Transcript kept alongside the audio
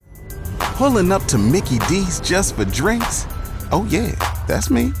Pulling up to Mickey D's just for drinks? Oh yeah,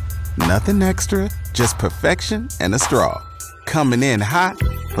 that's me. Nothing extra, just perfection and a straw. Coming in hot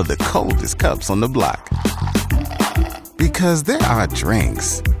for the coldest cups on the block. Because there are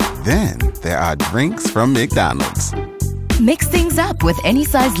drinks. Then there are drinks from McDonald's. Mix things up with any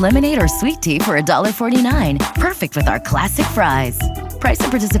size lemonade or sweet tea for $1.49. Perfect with our classic fries. Price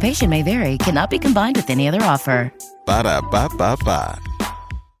and participation may vary. Cannot be combined with any other offer. Ba-da-ba-ba-ba.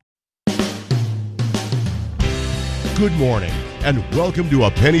 Good morning, and welcome to A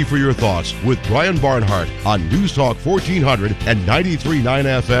Penny for Your Thoughts with Brian Barnhart on News Talk 1400 and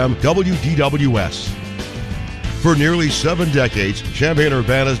 93.9 FM WDWS. For nearly 7 decades,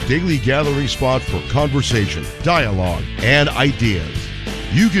 Champaign-Urbana's daily gathering spot for conversation, dialogue, and ideas.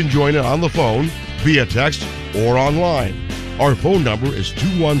 You can join it on the phone, via text, or online. Our phone number is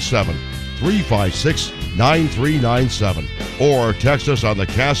 217-356-9397. Or text us on the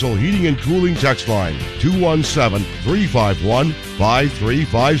Castle Heating and Cooling text line,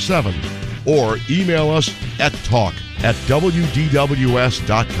 217-351-5357. Or email us at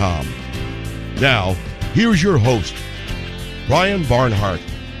talk@wdws.com. Now, here's your host, Brian Barnhart.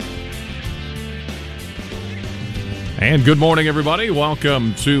 And good morning, everybody.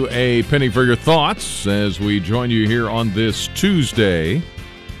 Welcome to A Penny for Your Thoughts as we join you here on this Tuesday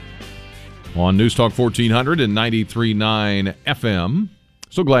on News Talk 1400 and 93.9 FM.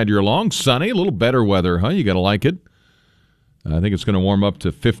 So glad you're along. Sunny, a little better weather, huh? You got to like it. I think it's going to warm up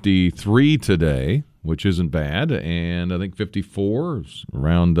to 53 today, which isn't bad. And I think 54 is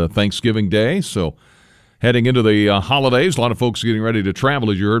around Thanksgiving Day. So heading into the holidays, a lot of folks getting ready to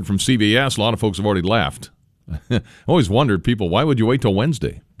travel, as you heard from CBS. A lot of folks have already left. I always wondered, people, why would you wait till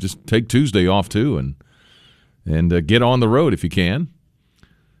Wednesday? Just take Tuesday off, too, and get on the road if you can.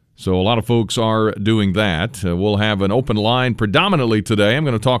 So a lot of folks are doing that. We'll have an open line predominantly today. I'm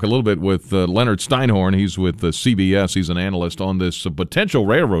going to talk a little bit with Leonard Steinhorn. He's with CBS. He's an analyst on this potential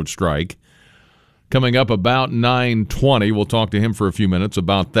railroad strike coming up about 9:20. We'll talk to him for a few minutes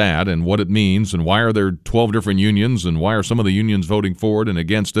about that and what it means and why are there 12 different unions and why are some of the unions voting for it and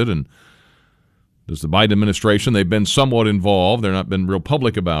against it. And does the Biden administration, they've been somewhat involved. They've not been real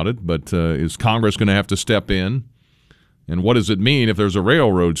public about it, but is Congress going to have to step in? And what does it mean if there's a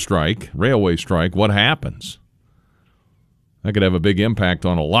railway strike? What happens? That could have a big impact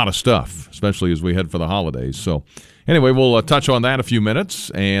on a lot of stuff, especially as we head for the holidays. So anyway, we'll touch on that a few minutes,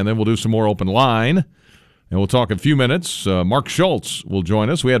 and then we'll do some more open line. And we'll talk a few minutes. Mark Schultz will join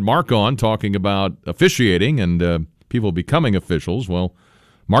us. We had Mark on talking about officiating and people becoming officials. Well,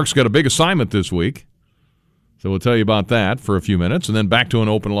 Mark's got a big assignment this week, so we'll tell you about that for a few minutes, and then back to an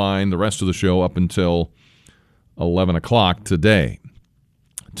open line the rest of the show up until 11 o'clock today.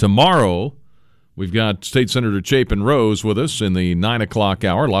 Tomorrow, we've got State Senator Chapin Rose with us in the 9 o'clock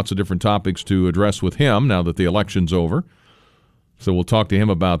hour. Lots of different topics to address with him now that the election's over. So we'll talk to him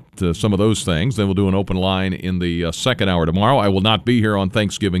about some of those things. Then we'll do an open line in the second hour tomorrow. I will not be here on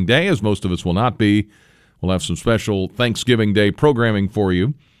Thanksgiving Day, as most of us will not be. We'll have some special Thanksgiving Day programming for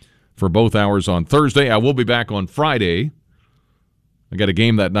you for both hours on Thursday. I will be back on Friday. I got a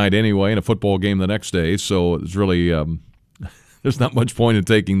game that night anyway and a football game the next day, so it's really there's not much point in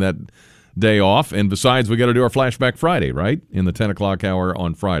taking that day off. And besides, we got to do our Flashback Friday, right, in the 10 o'clock hour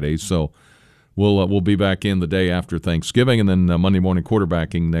on Friday. So we'll be back in the day after Thanksgiving and then Monday morning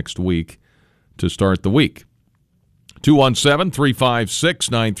quarterbacking next week to start the week.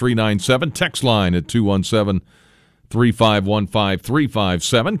 217-356-9397. Text line at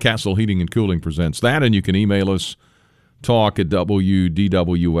 217-351-5357. Castle Heating and Cooling presents that, and you can email us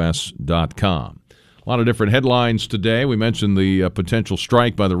talk@wdws.com. A lot of different headlines today. We mentioned the potential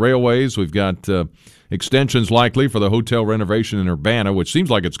strike by the railways. We've got extensions likely for the hotel renovation in Urbana, which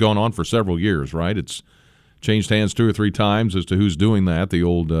seems like it's gone on for several years, right? It's changed hands 2 or 3 times as to who's doing that, the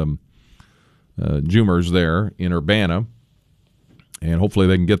old Jumers there in Urbana. And hopefully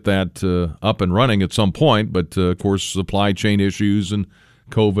they can get that up and running at some point. But, of course, supply chain issues and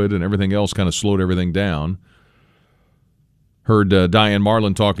COVID and everything else kind of slowed everything down. Heard Diane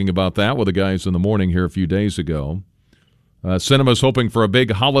Marlin talking about that with the guys in the morning here a few days ago. Cinema's hoping for a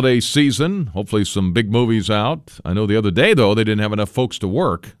big holiday season, hopefully some big movies out. I know the other day, though, they didn't have enough folks to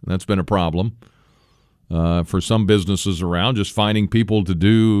work. That's been a problem for some businesses around, just finding people to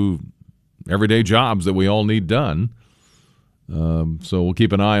do everyday jobs that we all need done. So we'll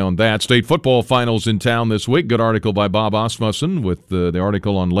keep an eye on that. State football finals in town this week. Good article by Bob Osmussen with the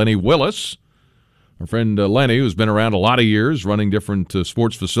article on Lenny Willis. Our friend Lenny, who's been around a lot of years running different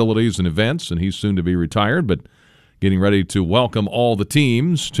sports facilities and events, and he's soon to be retired, but getting ready to welcome all the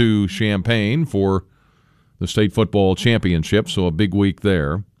teams to Champaign for the state football championship, so a big week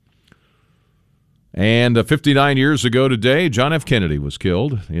there. And 59 years ago today, John F. Kennedy was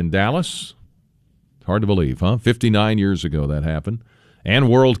killed in Dallas. Hard to believe, huh? 59 years ago that happened. And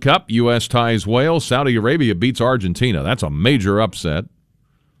World Cup, U.S. ties Wales. Saudi Arabia beats Argentina. That's a major upset.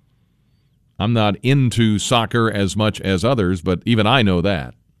 I'm not into soccer as much as others, but even I know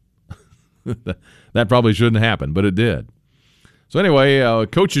that. That probably shouldn't happen, but it did. So anyway,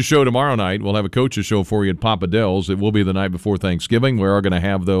 Coach's Show tomorrow night. We'll have a Coach's Show for you at Papa Del's. It will be the night before Thanksgiving. We are going to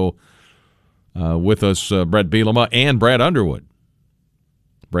have, though, with us Brett Bielema and Brad Underwood.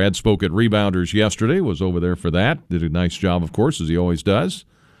 Brad spoke at Rebounders yesterday, was over there for that. Did a nice job, of course, as he always does,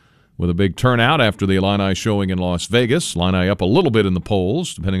 with a big turnout after the Illini showing in Las Vegas. Illini up a little bit in the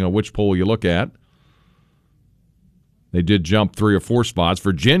polls, depending on which poll you look at. They did jump 3 or 4 spots.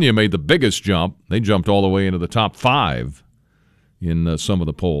 Virginia made the biggest jump. They jumped all the way into the top 5 in some of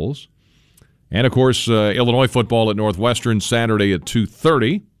the polls. And, of course, Illinois football at Northwestern Saturday at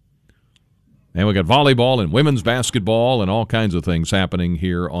 2:30. And we got volleyball and women's basketball and all kinds of things happening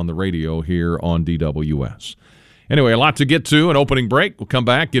here on the radio here on DWS. Anyway, a lot to get to. An opening break. We'll come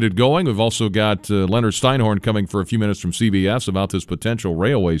back, get it going. We've also got Leonard Steinhorn coming for a few minutes from CBS about this potential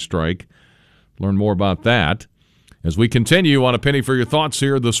railway strike. Learn more about that as we continue on A Penny for Your Thoughts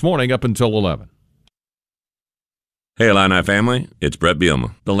here this morning up until 11. Hey, Illini family, it's Brett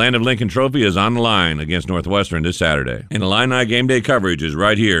Bielema. The Land of Lincoln Trophy is on the line against Northwestern this Saturday, and Illini game day coverage is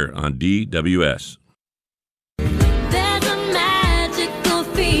right here on DWS. There's a magical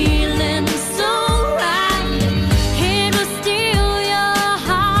feeling so right. It will steal your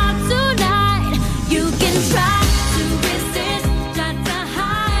heart tonight. You can try to resist, try to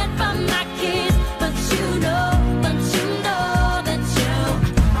hide from my kiss, but you know that you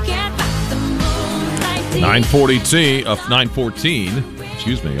can't fight the moonlight.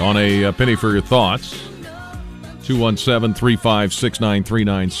 914, on A Penny for Your Thoughts.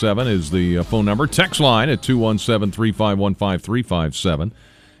 217-356-9397 is the phone number. Text line at 217-351-5357.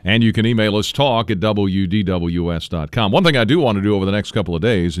 And you can email us talk at WDWS.com. One thing I do want to do over the next couple of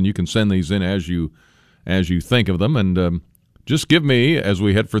days, and you can send these in as you think of them, and just give me, as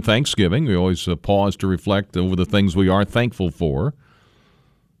we head for Thanksgiving, we always pause to reflect over the things we are thankful for.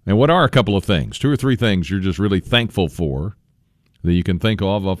 And what are a couple of things, 2 or 3 things you're just really thankful for that you can think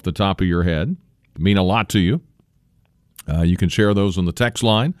of off the top of your head, mean a lot to you? You can share those on the text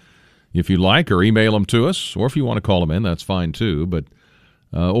line if you like, or email them to us, or if you want to call them in, that's fine too. But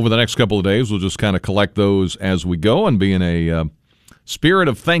over the next couple of days, we'll just kind of collect those as we go and be in a spirit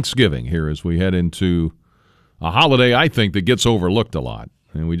of Thanksgiving here as we head into a holiday I think that gets overlooked a lot.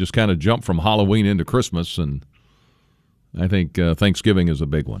 And we just kind of jump from Halloween into Christmas, and I think Thanksgiving is a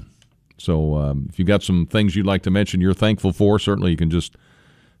big one. So if you've got some things you'd like to mention you're thankful for, certainly you can just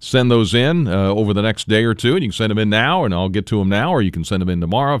send those in over the next day or two, and you can send them in now, and I'll get to them now, or you can send them in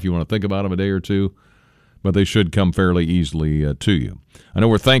tomorrow if you want to think about them a day or two, but they should come fairly easily to you. I know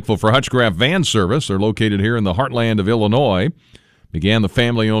we're thankful for Hutchcraft Van Service. They're located here in the heartland of Illinois. Began the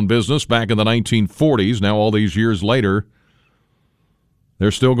family-owned business back in the 1940s. Now all these years later,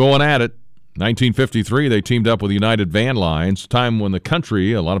 they're still going at it. 1953, they teamed up with United Van Lines, a time when the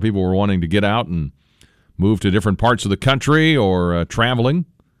country, a lot of people were wanting to get out and move to different parts of the country or traveling.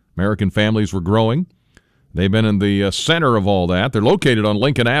 American families were growing. They've been in the center of all that. They're located on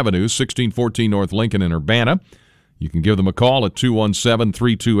Lincoln Avenue, 1614 North Lincoln in Urbana. You can give them a call at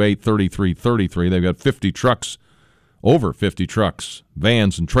 217-328-3333. They've got 50 trucks, over 50 trucks,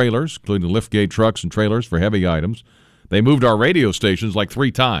 vans and trailers, including liftgate trucks and trailers for heavy items. They moved our radio stations like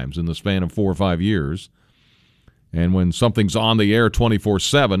 3 times in the span of 4 or 5 years. And when something's on the air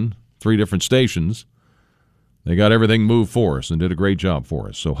 24/7, 3 different stations, they got everything moved for us and did a great job for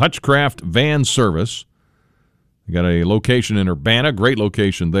us. So Hutchcraft Van Service, they got a location in Urbana, great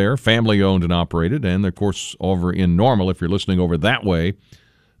location there, family-owned and operated, and, of course, over in Normal, if you're listening over that way,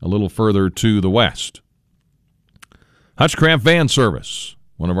 a little further to the west. Hutchcraft Van Service,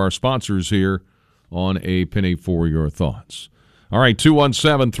 one of our sponsors here on A Penny for Your Thoughts. All right,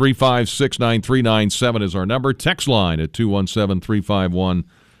 217-356-9397 is our number. Text line at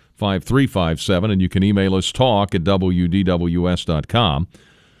 217-351-5357, and you can email us talk at WDWS.com.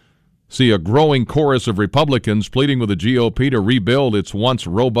 See a growing chorus of Republicans pleading with the GOP to rebuild its once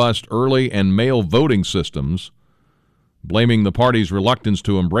robust early and mail voting systems, blaming the party's reluctance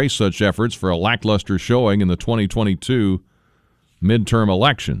to embrace such efforts for a lackluster showing in the 2022 midterm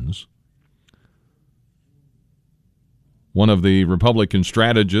elections. One of the Republican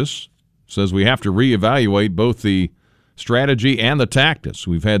strategists says we have to reevaluate both the strategy and the tactics.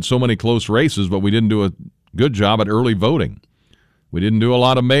 We've had so many close races, but we didn't do a good job at early voting. We didn't do a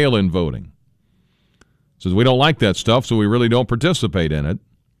lot of mail-in voting. Says we don't like that stuff, so we really don't participate in it.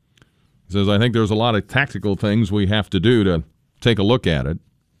 He says, I think there's a lot of tactical things we have to do to take a look at it.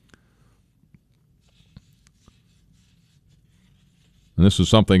 And this is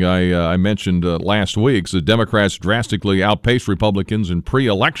something I mentioned last week. The Democrats drastically outpaced Republicans in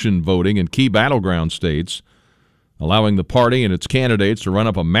pre-election voting in key battleground states, allowing the party and its candidates to run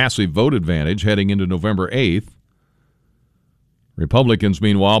up a massive vote advantage heading into November 8th. Republicans,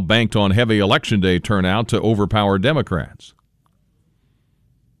 meanwhile, banked on heavy Election Day turnout to overpower Democrats.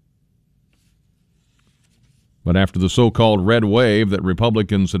 But after the so-called red wave that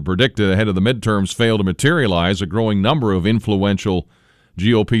Republicans had predicted ahead of the midterms failed to materialize, a growing number of influential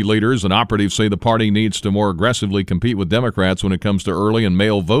GOP leaders and operatives say the party needs to more aggressively compete with Democrats when it comes to early and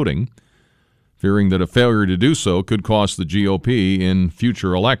mail voting, fearing that a failure to do so could cost the GOP in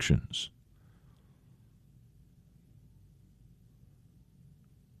future elections.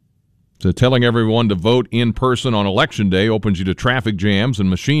 So telling everyone to vote in person on Election Day opens you to traffic jams and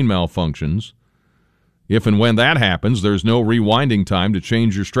machine malfunctions. If and when that happens, there's no rewinding time to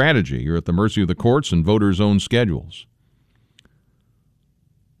change your strategy. You're at the mercy of the courts and voters' own schedules.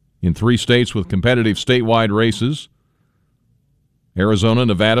 In 3 states with competitive statewide races, Arizona,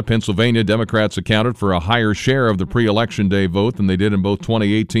 Nevada, Pennsylvania, Democrats accounted for a higher share of the pre-election day vote than they did in both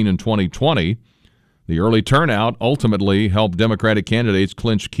 2018 and 2020. The early turnout ultimately helped Democratic candidates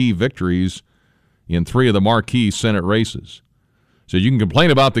clinch key victories in 3 of the marquee Senate races. So you can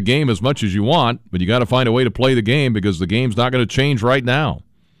complain about the game as much as you want, but you got to find a way to play the game because the game's not going to change right now,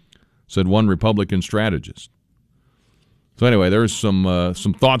 said one Republican strategist. So anyway, there's some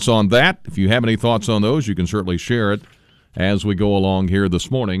thoughts on that. If you have any thoughts on those, you can certainly share it as we go along here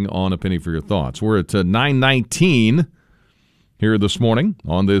this morning on A Penny for Your Thoughts. We're at 9:19 here this morning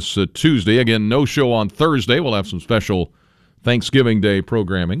on this Tuesday. Again, no show on Thursday. We'll have some special Thanksgiving Day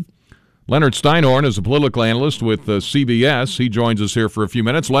programming. Leonard Steinhorn is a political analyst with CBS. He joins us here for a few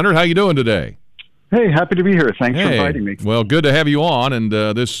minutes. Leonard, how you doing today? Hey, happy to be here. Thanks for inviting me. Well, good to have you on. And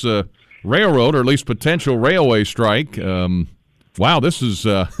this railroad, or at least potential railway strike, wow, this is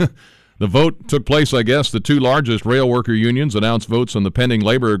the vote took place, I guess. The 2 largest rail worker unions announced votes on the pending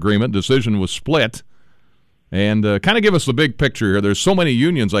labor agreement. Decision was split. And kind of give us the big picture here. There's so many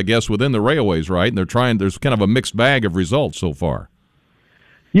unions, I guess, within the railways, right? And there's kind of a mixed bag of results so far.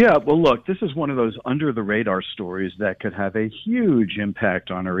 Yeah, well, look, this is one of those under-the-radar stories that could have a huge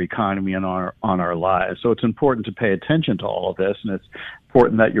impact on our economy and on our lives. So it's important to pay attention to all of this, and it's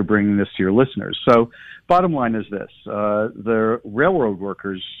important that you're bringing this to your listeners. So bottom line is this. The railroad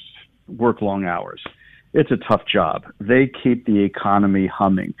workers work long hours. It's a tough job. They keep the economy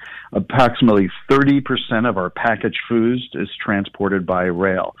humming. Approximately 30% of our packaged foods is transported by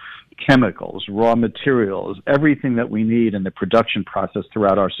rail. Chemicals, raw materials, everything that we need in the production process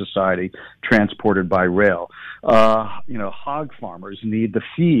throughout our society transported by rail. Hog farmers need the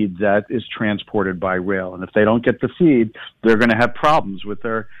feed that is transported by rail. And if they don't get the feed, they're going to have problems with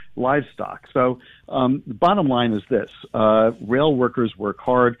their livestock. So the bottom line is this. Rail workers work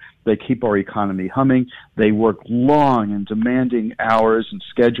hard. They keep our economy humming. They work long and demanding hours and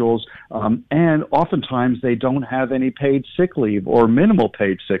schedules. And oftentimes they don't have any paid sick leave or minimal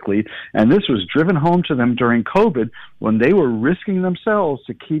paid sick leave. And this was driven home to them during COVID when they were risking themselves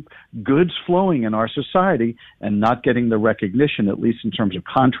to keep goods flowing in our society and not getting the recognition, at least in terms of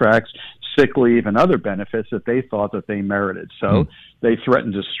contracts, sick leave, and other benefits that they thought that they merited. So they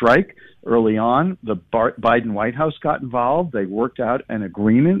threatened to strike early on. The Biden White House got involved. They worked out an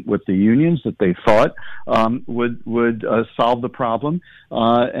agreement with the unions that they thought would solve the problem,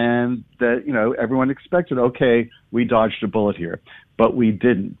 and that everyone expected, okay, we dodged a bullet here. But we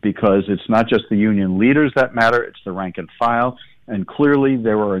didn't, because it's not just the union leaders that matter, it's the rank and file. And clearly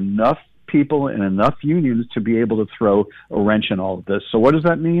there were enough people and enough unions to be able to throw a wrench in all of this. So what does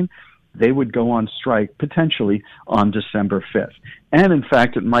that mean? They would go on strike potentially on December 5th. And in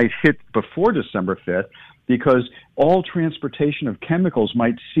fact, it might hit before December 5th, because all transportation of chemicals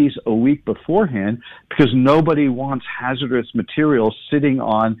might cease a week beforehand, because nobody wants hazardous materials sitting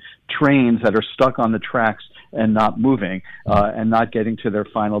on trains that are stuck on the tracks and not moving and not getting to their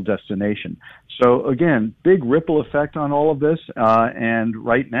final destination. So again, big ripple effect on all of this. And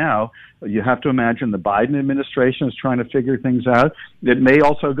right now, you have to imagine the Biden administration is trying to figure things out. It may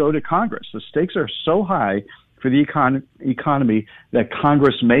also go to Congress. The stakes are so high for the economy that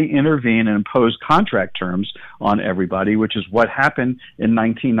Congress may intervene and impose contract terms on everybody, which is what happened in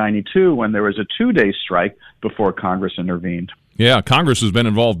 1992 when there was a 2-day strike before Congress intervened. Yeah, Congress has been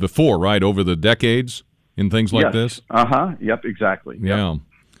involved before, right, over the decades in things like this? Yep, exactly. Yeah. Yep.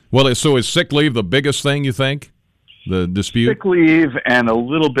 Well, so is sick leave the biggest thing, you think? the dispute? Sick leave and a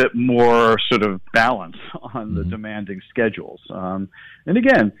little bit more sort of balance on the demanding schedules. And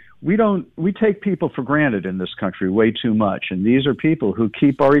again, we take people for granted in this country way too much. And these are people who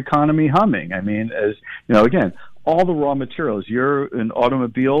keep our economy humming. I mean, as you know, again, all the raw materials. You're an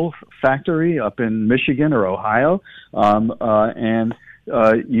automobile factory up in Michigan or Ohio, and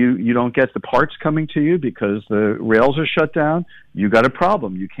you don't get the parts coming to you because the rails are shut down. You got a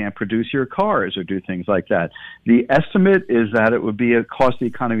problem. You can't produce your cars or do things like that. The estimate is that it would cost the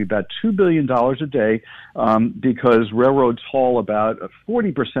economy about $2 billion a day because railroads haul about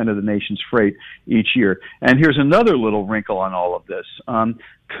 40% of the nation's freight each year. And here's another little wrinkle on all of this.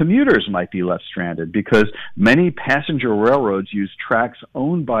 Commuters might be left stranded because many passenger railroads use tracks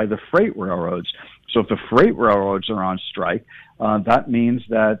owned by the freight railroads. So if the freight railroads are on strike, that means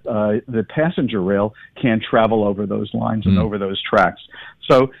that the passenger rail can't travel over those lines and over those tracks.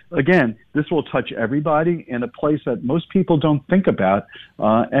 So again, this will touch everybody in a place that most people don't think about,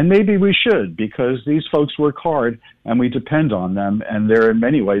 and maybe we should, because these folks work hard and we depend on them, and they're in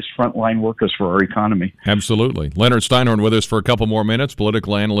many ways frontline workers for our economy. Absolutely. Leonard Steinhorn with us for a couple more minutes,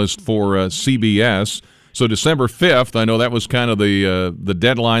 political analyst for CBS. So December 5th, I know that was kind of the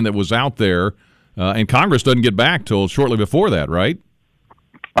deadline that was out there. And Congress doesn't get back till shortly before that, right?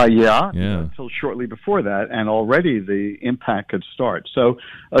 Yeah. Until shortly before that, and already the impact could start. So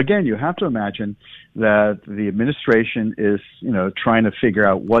again, you have to imagine that the administration is, trying to figure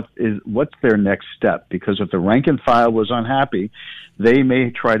out what's their next step. Because if the rank and file was unhappy, they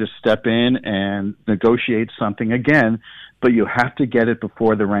may try to step in and negotiate something again. But you have to get it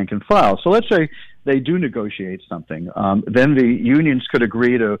before the rank and file. So let's say they do negotiate something. Then the unions could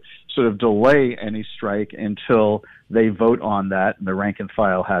agree to sort of delay any strike until they vote on that and the rank and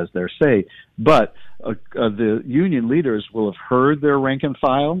file has their say. But the union leaders will have heard their rank and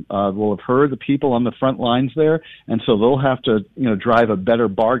file, will have heard the people on the front lines there, and so they'll have to drive a better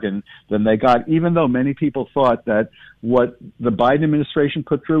bargain than they got, even though many people thought that what the Biden administration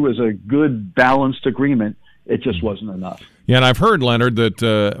put through was a good, balanced agreement. It just wasn't enough. Yeah, and I've heard, Leonard,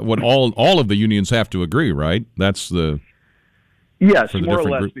 that what all of the unions have to agree, right? That's the yes, more or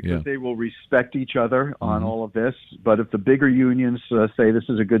less, because they will respect each other on all of this. But if the bigger unions say this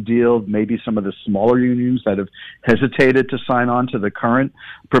is a good deal, maybe some of the smaller unions that have hesitated to sign on to the current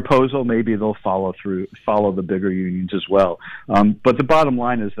proposal, maybe they'll follow the bigger unions as well. But the bottom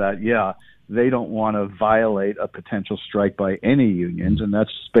line is that, they don't want to violate a potential strike by any unions, and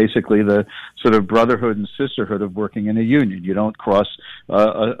that's basically the sort of brotherhood and sisterhood of working in a union. You don't cross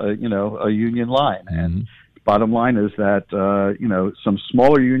a union line. And bottom line is that some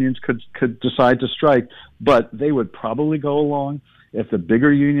smaller unions could decide to strike, but they would probably go along if the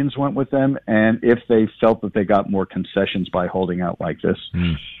bigger unions went with them and if they felt that they got more concessions by holding out like this.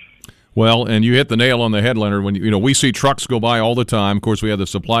 Well, and you hit the nail on the head, Leonard. When we see trucks go by all the time. Of course, we have the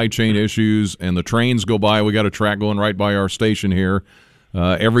supply chain issues, and the trains go by. We got a track going right by our station here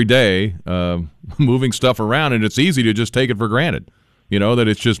every day, moving stuff around, and it's easy to just take it for granted. That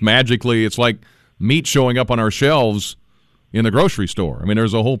it's just magically, it's like meat showing up on our shelves in the grocery store. I mean,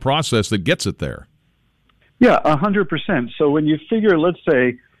 there's a whole process that gets it there. Yeah, 100%. So when you figure, let's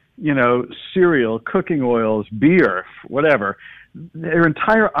say, cereal, cooking oils, beer, whatever, their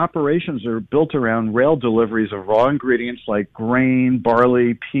entire operations are built around rail deliveries of raw ingredients like grain,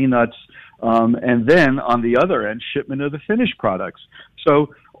 barley, peanuts, and then on the other end, shipment of the finished products.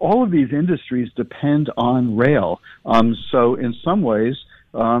 So all of these industries depend on rail. So in some ways,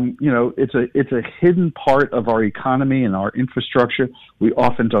 it's a hidden part of our economy and our infrastructure we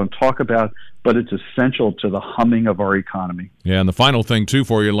often don't talk about, but it's essential to the humming of our economy. Yeah, and the final thing, too,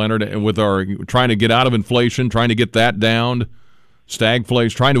 for you, Leonard, with our trying to get out of inflation, trying to get that down,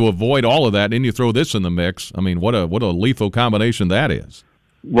 stagflation, trying to avoid all of that, and then you throw this in the mix. I mean, what a lethal combination that is.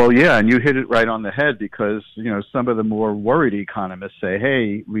 Well, yeah, and you hit it right on the head because, some of the more worried economists say,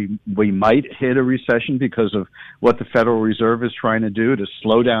 hey, we might hit a recession because of what the Federal Reserve is trying to do to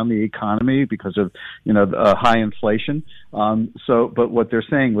slow down the economy because of, high inflation. But what they're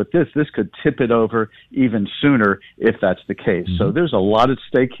saying with this could tip it over even sooner if that's the case. So there's a lot at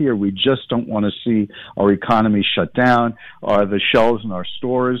stake here. We just don't want to see our economy shut down or the shelves in our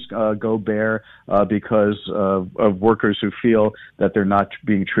stores go bare because of workers who feel that they're not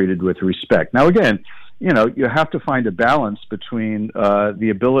being treated with respect. Now, again, you have to find a balance between the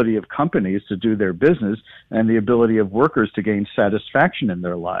ability of companies to do their business and the ability of workers to gain satisfaction in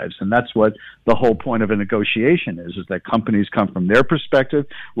their lives. And that's what the whole point of a negotiation is that companies come from their perspective,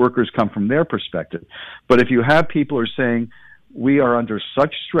 workers come from their perspective. But if you have people who are saying, we are under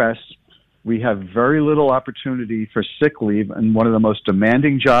such stress, we have very little opportunity for sick leave in one of the most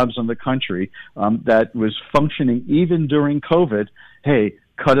demanding jobs in the country that was functioning even during COVID. Hey,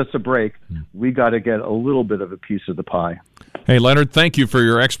 cut us a break. We got to get a little bit of a piece of the pie. Hey, Leonard, thank you for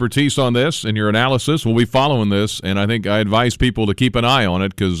your expertise on this and your analysis. We'll be following this, and I think I advise people to keep an eye on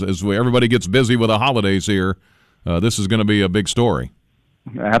it because as everybody gets busy with the holidays here, this is going to be a big story.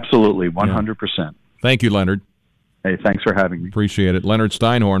 Absolutely, 100%. Yeah. Thank you, Leonard. Hey, thanks for having me. Appreciate it. Leonard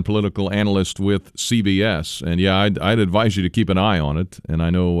Steinhorn, political analyst with CBS. And, yeah, I'd advise you to keep an eye on it. And I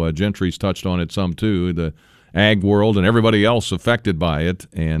know Gentry's touched on it some, too, the ag world and everybody else affected by it.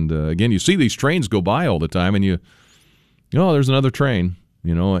 And, again, you see these trains go by all the time, and there's another train,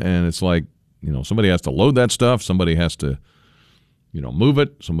 and it's like, somebody has to load that stuff. Somebody has to, move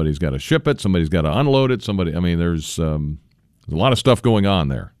it. Somebody's got to ship it. Somebody's got to unload it. There's a lot of stuff going on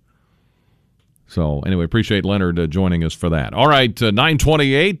there. So, anyway, appreciate Leonard joining us for that. All right,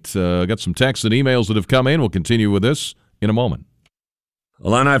 9:28. Got some texts and emails that have come in. We'll continue with this in a moment.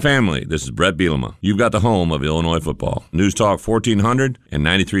 Illini family, this is Brett Bielema. You've got the home of Illinois football. News Talk 1400 and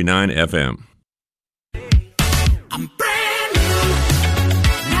 93.9 FM. I'm brand new.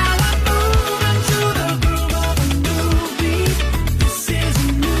 Now I'm moving to the groove of a new beat. This is a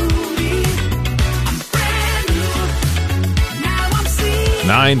new me. I'm brand new. Now I'm seeing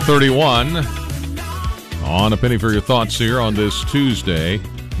 9:31 on A Penny for Your Thoughts here on this Tuesday.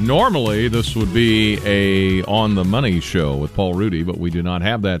 Normally, this would be a On the Money show with Paul Rudy, but we do not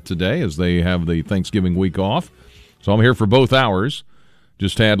have that today as they have the Thanksgiving week off. So I'm here for both hours.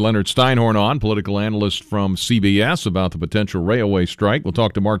 Just had Leonard Steinhorn on, political analyst from CBS, about the potential railway strike. We'll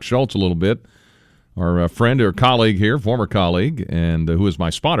talk to Mark Schultz a little bit, our friend or colleague here, former colleague, and who is my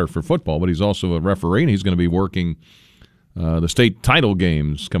spotter for football, but he's also a referee, and he's going to be working the state title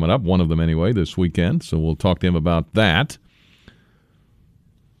games coming up, one of them anyway, this weekend. So we'll talk to him about that.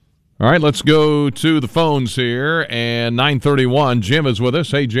 All right, let's go to the phones here, and 9:31, Jim is with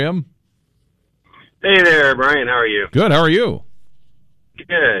us. Hey, Jim. Hey there, Brian. How are you? Good. How are you?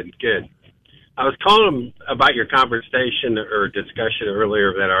 Good. I was calling about your conversation or discussion earlier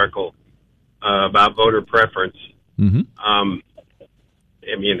of that article about voter preference. Mm-hmm.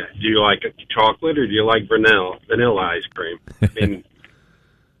 Do you like chocolate or do you like vanilla ice cream? Isn't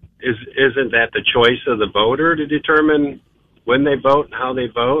that the choice of the voter to determine when they vote and how they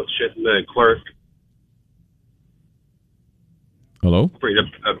vote? Shouldn't the clerk free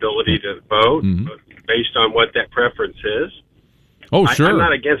the ability to vote based on what that preference is? Oh, sure. I'm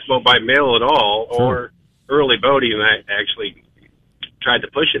not against vote by mail at all or early voting. I actually tried to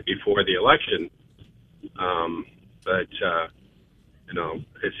push it before the election. But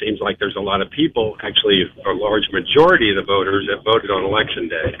it seems like there's a lot of people, actually a large majority of the voters that voted on Election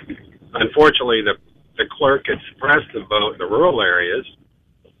Day. Unfortunately, the clerk had suppressed the vote in the rural areas,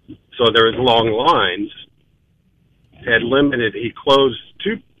 so there was long lines. He closed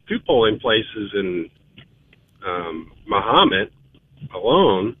two polling places in Mahomet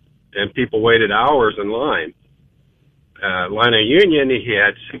alone, and people waited hours in line. Illini Union, he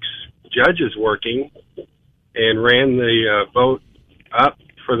had 6 judges working and ran the vote up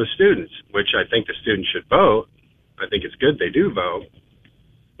for the students, which I think the students should vote. I think it's good they do vote,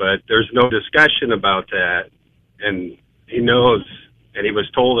 but there's no discussion about that. And he knows, and he was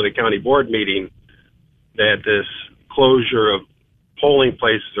told at a county board meeting that this closure of polling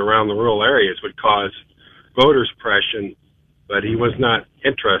places around the rural areas would cause voter suppression, but he was not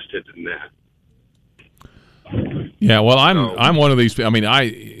interested in that. Yeah, well, I'm one of these.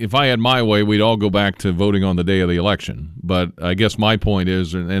 If I had my way, we'd all go back to voting on the day of the election. But I guess my point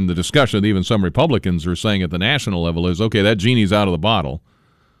is, and the discussion that even some Republicans are saying at the national level is, okay, that genie's out of the bottle.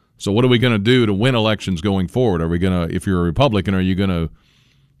 So what are we going to do to win elections going forward? Are we going to, if you're a Republican, are you going to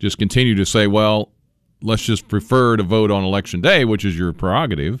just continue to say, well, let's just prefer to vote on Election Day, which is your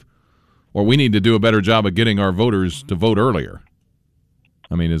prerogative, or we need to do a better job of getting our voters to vote earlier?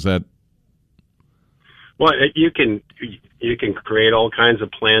 Is that... Well, you can create all kinds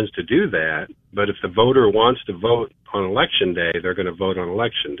of plans to do that, but if the voter wants to vote on Election Day, they're going to vote on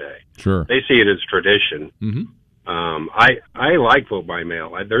Election Day. Sure. They see it as tradition. Mm-hmm. I like vote by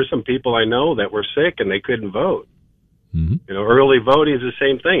mail. There's some people I know that were sick and they couldn't vote. Mm-hmm. Early voting is the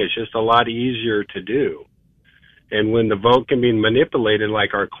same thing. It's just a lot easier to do. And when the vote can be manipulated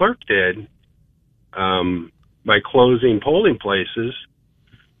like our clerk did, by closing polling places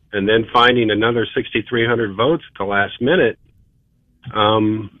and then finding another 6,300 votes at the last minute,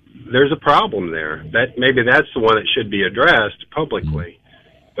 there's a problem there. Maybe that's the one that should be addressed publicly.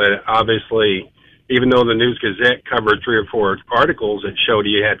 But obviously, even though the News Gazette covered 3 or 4 articles that showed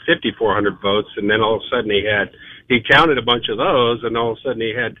he had 5,400 votes, and then all of a sudden he he counted a bunch of those, and all of a sudden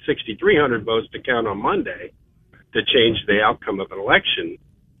he had 6,300 votes to count on Monday to change the outcome of an election.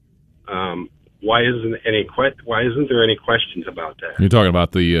 Why isn't there any questions about that? You're talking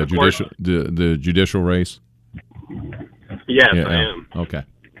about the judicial race? Yes, I am. Okay.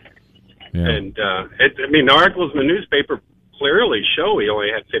 Yeah. And the articles in the newspaper clearly show he only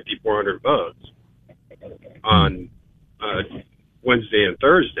had 5,400 votes on Wednesday and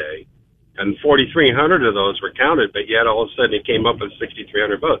Thursday, and 4,300 of those were counted, but yet all of a sudden he came up with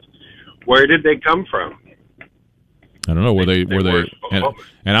 6,300 votes. Where did they come from? I don't know. Were they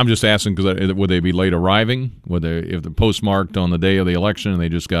and I'm just asking because would they be late arriving? Would they, if they're postmarked on the day of the election and they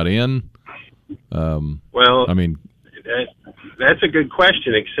just got in? Well, I mean, that's a good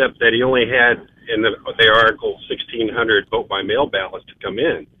question. Except that he only had in the article 1,600 vote by mail ballots to come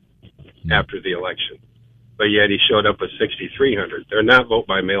in after the election, but yet he showed up with 6,300. They're not vote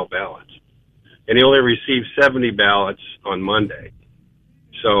by mail ballots, and he only received 70 ballots on Monday.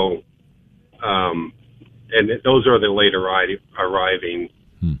 So. And those are the late arriving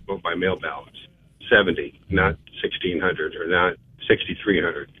vote by mail ballots. 70, not 1,600 or not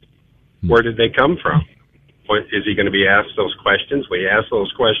 6,300. Where did they come from? Is he going to be asked those questions? We ask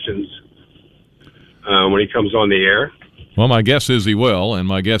those questions when he comes on the air. Well, my guess is he will, and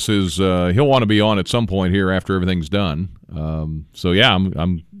my guess is he'll want to be on at some point here after everything's done. So yeah,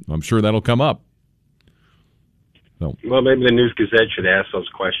 I'm sure that'll come up. So. Well, maybe the News Gazette should ask those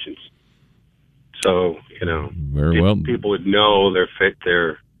questions. So, very well. People would know their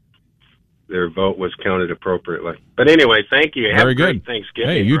vote was counted appropriately. But anyway, thank you. Have very a great good. Thanksgiving.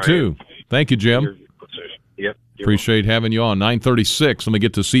 Hey, you too. Thank you, Jim. Yep. Appreciate having you on. 9:36. Let me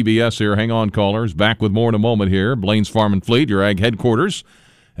get to CBS here. Hang on, callers. Back with more in a moment here. Blaine's Farm and Fleet, your ag headquarters,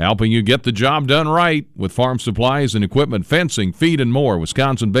 helping you get the job done right with farm supplies and equipment, fencing, feed, and more.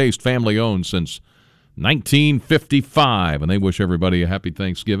 Wisconsin-based, family-owned since 1955. And they wish everybody a happy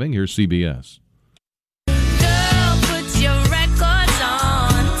Thanksgiving. Here's CBS.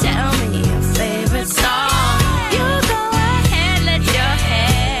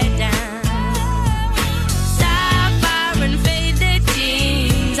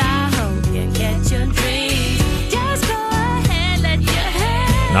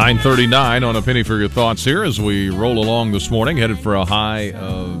 Nine 9:39 on a penny for your thoughts here as we roll along this morning, headed for a high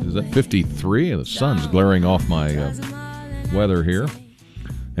of, is that 53? The sun's glaring off my weather here.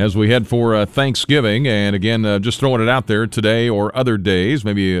 As we head for Thanksgiving, and again, just throwing it out there today or other days,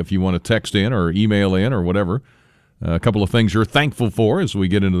 maybe if you want to text in or email in or whatever, a couple of things you're thankful for as we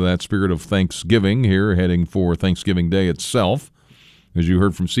get into that spirit of Thanksgiving here, heading for Thanksgiving Day itself. As you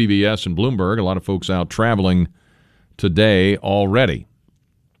heard from CBS and Bloomberg, a lot of folks out traveling today already.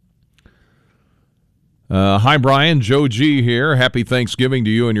 Hi, Brian. Joe G. here. Happy Thanksgiving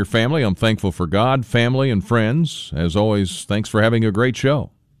to you and your family. I'm thankful for God, family, and friends. As always, thanks for having a great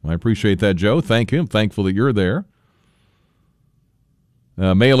show. I appreciate that, Joe. Thank you. I'm thankful that you're there.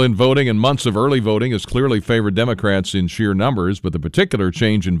 Mail-in voting and months of early voting has clearly favored Democrats in sheer numbers, but the particular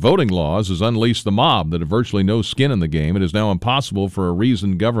change in voting laws has unleashed the mob that have virtually no skin in the game. It is now impossible for a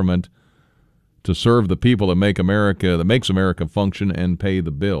reasoned government to serve the people that makes America function and pay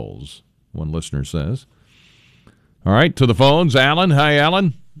the bills, one listener says. All right, to the phones. Alan. Hi,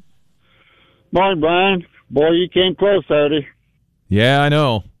 Alan. Morning, Brian. Boy, you came close, Saturday. Yeah, I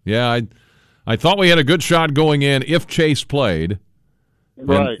know. Yeah, I thought we had a good shot going in if Chase played.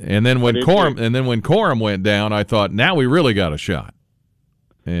 Right. And then when Corum went down, I thought, now we really got a shot.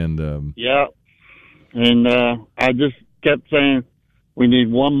 And yeah. And I just kept saying we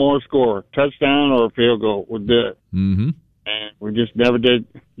need one more score, touchdown or a field goal. We'll do it. Mm-hmm. And we just never did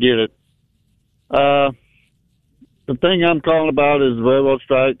get it. The thing I'm calling about is the railroad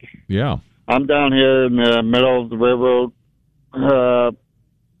strike. Yeah. I'm down here in the middle of the railroad,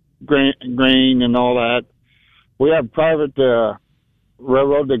 grain and all that. We have private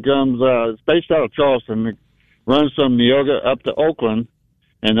railroad that comes, it's based out of Charleston. It runs from Neoga up to Oakland,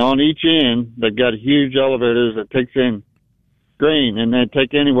 and on each end, they've got huge elevators that takes in grain, and they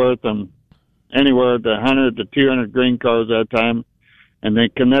take anywhere to 100 to 200 grain cars at a time. And they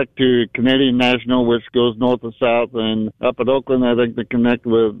connect to Canadian National, which goes north and south. And up at Oakland, I think they connect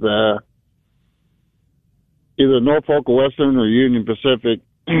with either Norfolk Western or Union Pacific,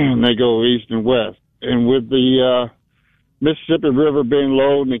 and they go east and west. And with the Mississippi River being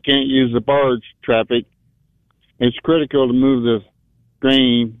low and they can't use the barge traffic, it's critical to move this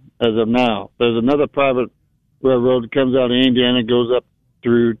grain as of now. There's another private railroad that comes out of Indiana, goes up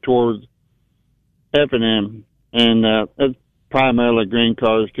through towards F&M, and it's primarily grain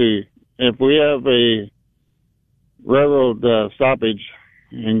cars too. If we have a railroad stoppage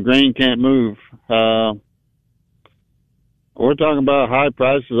and grain can't move, We're talking about high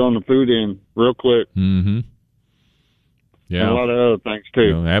prices on the food end real quick. Mm-hmm. Yeah. And a lot of other things, too.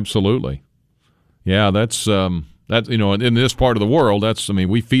 You know, absolutely. Yeah, that's you know, in this part of the world,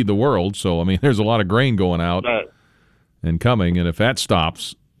 we feed the world, so, I mean, there's a lot of grain going out and coming, and if that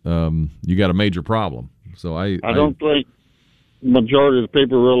stops, you got a major problem. So I don't think the majority of the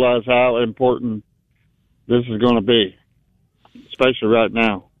people realize how important this is going to be, especially right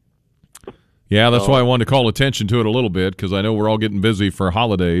now. Yeah, that's why I wanted to call attention to it a little bit, because I know we're all getting busy for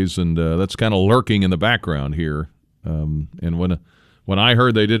holidays, and that's kind of lurking in the background here. And when I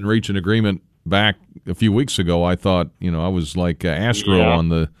heard they didn't reach an agreement back a few weeks ago, I thought, you know, I was like Astro on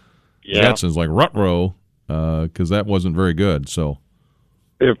the Jetsons, like Rutrow, because that wasn't very good. So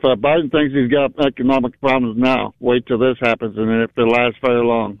if Biden thinks he's got economic problems now, wait till this happens, and then if it lasts very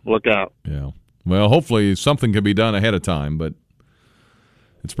long, look out. Yeah. Well, hopefully something can be done ahead of time, but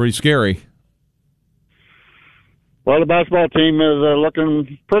it's pretty scary. Well, the basketball team is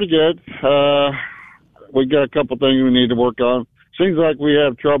looking pretty good. We got a couple things we need to work on. Seems like we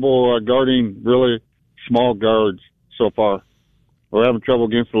have trouble guarding really small guards so far. We're having trouble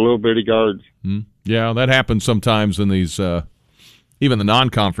against the little bitty guards. Yeah, that happens sometimes in these, even the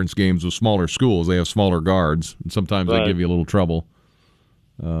non-conference games with smaller schools. They have smaller guards, and sometimes they give you a little trouble.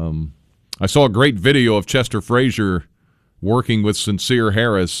 I saw a great video of Chester Frazier working with Sincere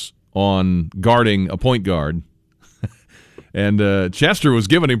Harris on guarding a point guard. And Chester was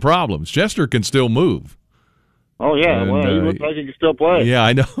giving him problems. Chester can still move. Oh, yeah. And, well, he looks like he can still play. Yeah,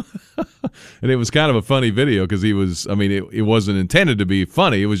 I know. And it was kind of a funny video because he was, I mean, it wasn't intended to be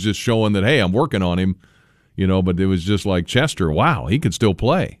funny. It was just showing that, hey, I'm working on him, you know, but it was just like Chester, wow, he could still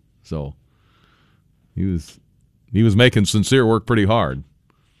play. So he was making Sincere work pretty hard.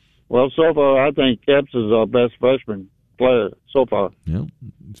 Well, so far, I think Epps is our best freshman player so far. Yeah,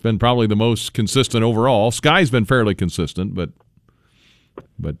 it's been probably the most consistent overall. Sky's been fairly consistent, but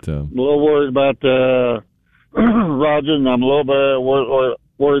I'm a little worried about Roger, and I'm a little bit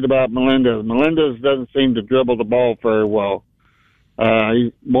worried about Melendez. Melendez doesn't seem to dribble the ball very well.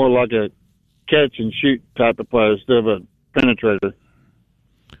 He's more like a catch and shoot type of player instead of a penetrator.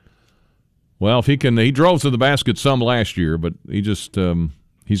 Well, if he drove to the basket some last year, but he just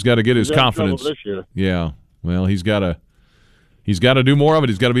he's got to get his confidence this year. Yeah, well, he's got to do more of it.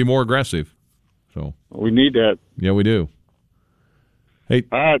 He's got to be more aggressive. So we need that. Yeah, we do. Hey,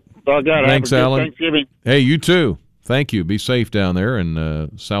 all right, so I got thanks, Alan. Thanksgiving. Hey, you too. Thank you. Be safe down there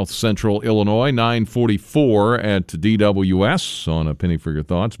in South Central Illinois. 9:44 at DWS on A Penny for Your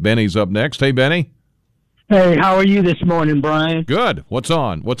Thoughts. Benny's up next. Hey, Benny. Hey, how are you this morning, Brian? Good. What's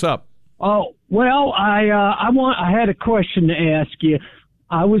on? What's up? Oh, well, I had a question to ask you.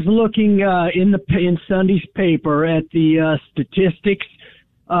 I was looking in Sunday's paper at the statistics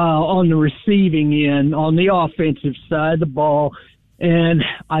on the receiving end, on the offensive side of the ball, and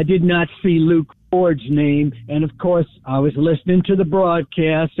I did not see Luke Ford's name. And, of course, I was listening to the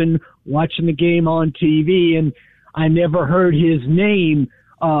broadcast and watching the game on TV, and I never heard his name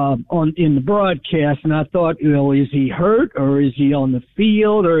in the broadcast. And I thought, well, is he hurt or is he on the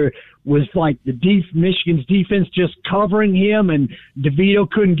field, or was like Michigan's defense just covering him and DeVito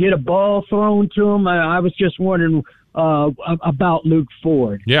couldn't get a ball thrown to him? I was just wondering about Luke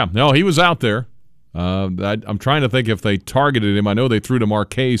Ford. Yeah, no, he was out there. I'm trying to think if they targeted him. I know they threw to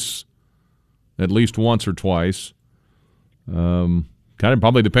Marquese at least once or twice. Kind of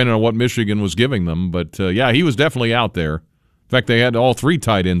probably depending on what Michigan was giving them. But, yeah, he was definitely out there. In fact, they had all three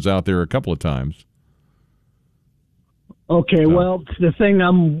tight ends out there a couple of times. Okay, well, the thing I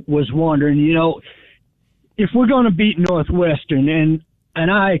was wondering, you know, if we're going to beat Northwestern, and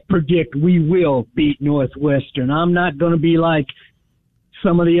I predict we will beat Northwestern, I'm not going to be like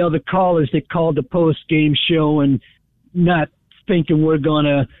some of the other callers that called the post-game show and not thinking we're going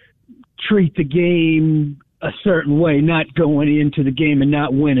to treat the game a certain way, not going into the game and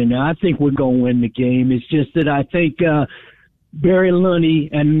not winning. I think we're going to win the game. It's just that I think Barry Lundy,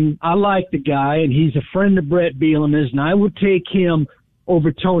 and I like the guy, and he's a friend of Brett Bielema's, and I would take him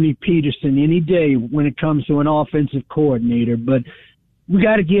over Tony Peterson any day when it comes to an offensive coordinator. But we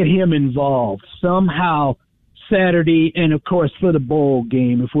got to get him involved somehow Saturday, and, of course, for the bowl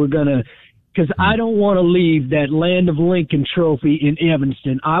game, if we're going to – because I don't want to leave that Land of Lincoln trophy in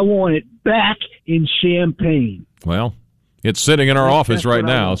Evanston. I want it back in Champaign. Well, it's sitting in our office right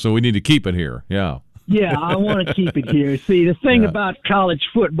now, so we need to keep it here. Yeah. Yeah, I want to keep it here. See, the thing about college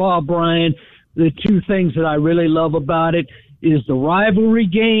football, Brian, the two things that I really love about it is the rivalry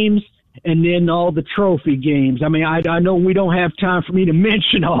games and then all the trophy games. I mean, I know we don't have time for me to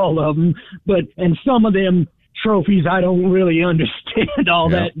mention all of them, and some of them trophies I don't really understand all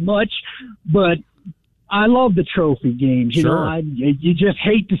that much, but I love the trophy games. You Sure. know, you just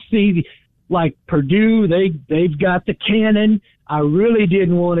hate to see, like Purdue, they've got the cannon. I really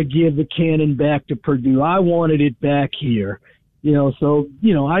didn't want to give the cannon back to Purdue. I wanted it back here. You know, so,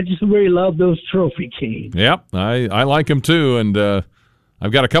 you know, I just really love those trophy games. Yep, I like them too, and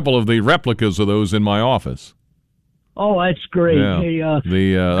I've got a couple of the replicas of those in my office. Oh, that's great. Yeah.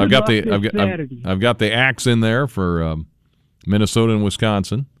 Hey, I've got luck this Saturday. I've got the axe in there for Minnesota and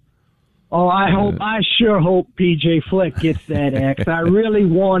Wisconsin. Oh, I sure hope PJ Fleck gets that axe. I really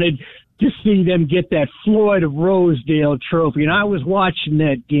wanted to see them get that Floyd of Rosedale trophy, and I was watching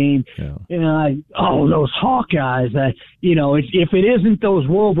that game, and those Hawkeyes. You know, if it isn't those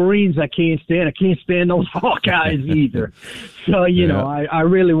Wolverines, I can't stand those Hawkeyes either. So, you know, I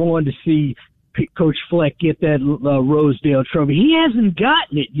really wanted to see Coach Fleck get that Rosedale trophy. He hasn't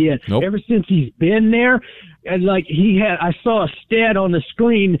gotten it yet. Nope. Ever since he's been there. And like I saw a stat on the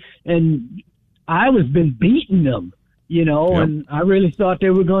screen, and Iowa's been beating them, you know, and I really thought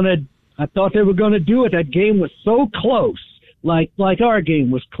they were gonna do it. That game was so close, like our game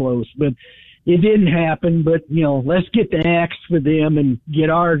was close, but it didn't happen. But you know, let's get the axe for them and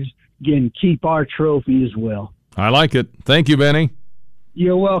get ours and keep our trophy as well. I like it. Thank you, Benny.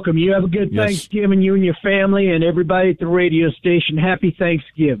 You're welcome. You have a good Thanksgiving, you and your family, and everybody at the radio station. Happy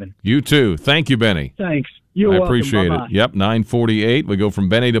Thanksgiving. You too. Thank you, Benny. Thanks. You're I welcome. appreciate Bye-bye. it. Yep, 9:48. We go from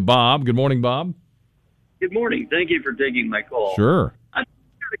Benny to Bob. Good morning, Bob. Good morning. Thank you for taking my call. Sure. I've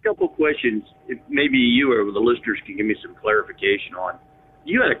got a couple questions. If maybe you or the listeners can give me some clarification on.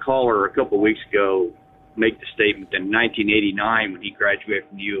 You had a caller a couple of weeks ago make the statement that in 1989, when he graduated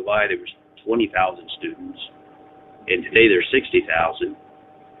from the U of I, there was 20,000 students, and today there's 60,000.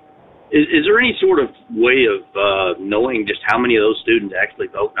 Is there any sort of way of knowing just how many of those students actually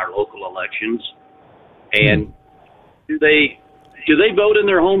vote in our local elections? And do they vote in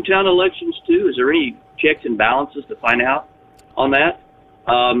their hometown elections too? Is there any checks and balances to find out on that?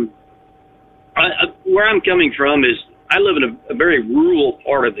 Where I'm coming from is I live in a very rural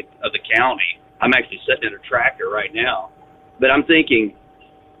part of the county. I'm actually sitting in a tractor right now, but I'm thinking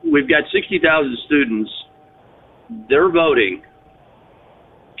we've got 60,000 students. Their voting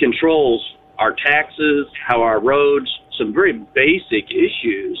controls our taxes, how our roads, some very basic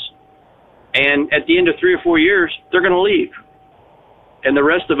issues. And at the end of 3 or 4 years, they're going to leave. And the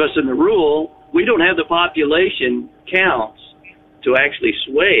rest of us in the rural, we don't have the population counts to actually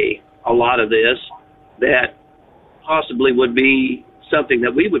sway a lot of this that possibly would be something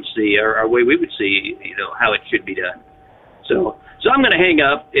that we would see, or a way we would see, you know, how it should be done. So I'm going to hang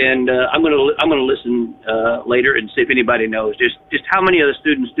up, and I'm going to listen later and see if anybody knows just how many of the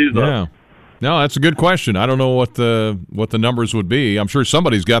students do vote. Yeah. No, that's a good question. I don't know what the numbers would be. I'm sure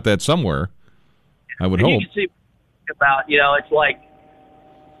somebody's got that somewhere. I would hope. You can see about, you know, it's like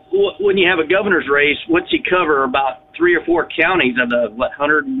when you have a governor's race, what's he cover? About 3 or 4 counties of the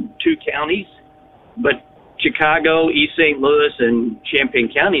 102 counties, but Chicago, East St. Louis, and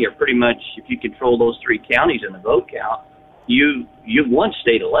Champaign County are pretty much, if you control those 3 counties in the vote count, you've won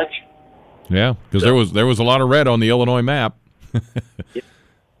state election. Yeah, because there was a lot of red on the Illinois map.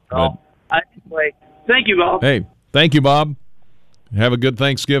 Anyway, thank you, Bob. Hey, thank you, Bob. Have a good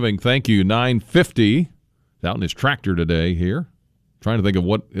Thanksgiving. Thank you. 9:50. Out in his tractor today here. Trying to think of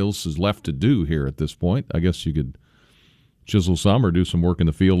what else is left to do here at this point. I guess you could chisel some or do some work in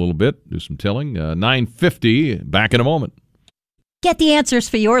the field a little bit, do some tilling. 9:50. Back in a moment. Get the answers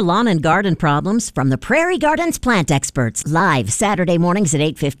for your lawn and garden problems from the Prairie Gardens plant experts. Live Saturday mornings at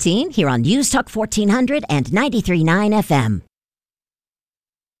 8:15 here on News Talk 1400 and 93.9 FM.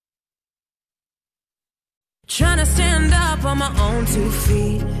 Trying to stand up on my own 2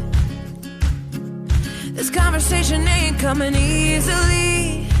 feet. This conversation ain't coming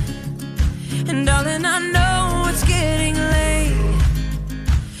easily. And darling, I know it's getting late.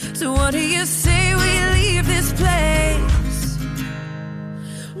 So what do you say we leave this place?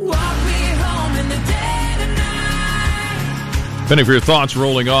 Walk me home in the dead of night. Penny for your thoughts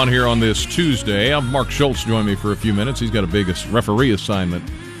rolling on here on this Tuesday. I'm Mark Schultz. Join me for a few minutes. He's got a big referee assignment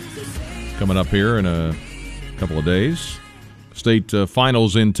coming up here in a couple of days. State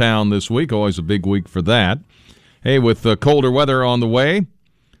finals in town this week. Always a big week for that. Hey, with colder weather on the way,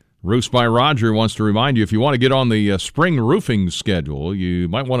 Roofs by Roger wants to remind you, if you want to get on the spring roofing schedule, you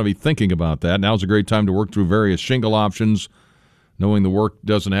might want to be thinking about that. Now's a great time to work through various shingle options, knowing the work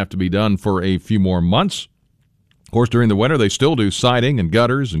doesn't have to be done for a few more months. Of course, during the winter, they still do siding and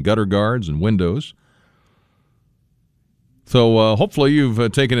gutters and gutter guards and windows. So hopefully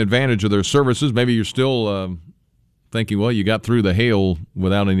you've taken advantage of their services. Maybe you're still thinking, well, you got through the hail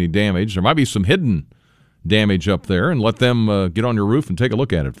without any damage. There might be some hidden damage up there, and let them get on your roof and take a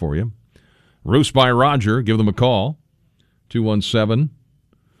look at it for you. Roofs by Roger, give them a call. 217.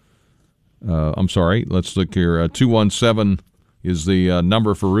 I'm sorry, let's look here. 217 is the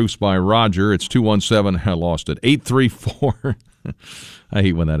number for Roofs by Roger. It's 217. I lost it. 834. I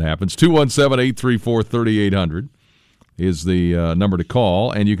hate when that happens. 217-834-3800 is the number to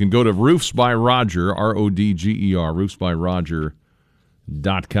call. And you can go to Roofs by Roger, RODGER,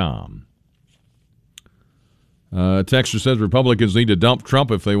 roofsbyroger.com. Texter says Republicans need to dump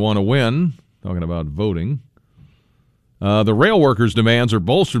Trump if they want to win. Talking about voting. The rail workers' demands are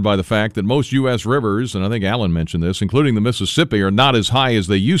bolstered by the fact that most U.S. rivers, and I think Alan mentioned this, including the Mississippi, are not as high as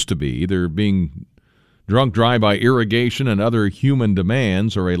they used to be. They're being drunk dry by irrigation and other human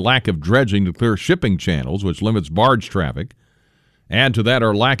demands, or a lack of dredging to clear shipping channels, which limits barge traffic. Add to that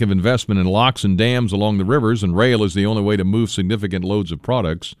our lack of investment in locks and dams along the rivers, and rail is the only way to move significant loads of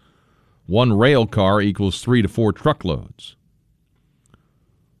products. One rail car equals 3 to 4 truckloads.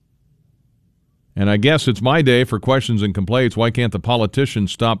 And I guess it's my day for questions and complaints. Why can't the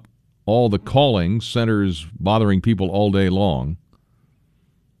politicians stop all the calling, centers bothering people all day long?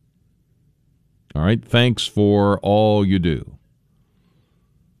 All right, thanks for all you do.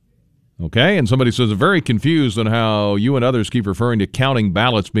 Okay, and somebody says, I'm very confused on how you and others keep referring to counting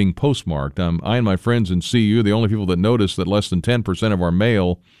ballots being postmarked. I and my friends in CU, the only people that notice that less than 10% of our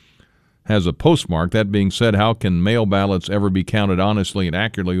mail has a postmark. That being said, how can mail ballots ever be counted honestly and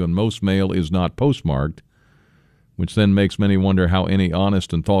accurately when most mail is not postmarked, which then makes many wonder how any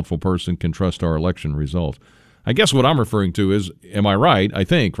honest and thoughtful person can trust our election results. I guess what I'm referring to is, am I right? I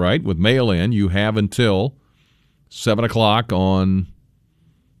think, right? With mail-in, you have until 7 o'clock on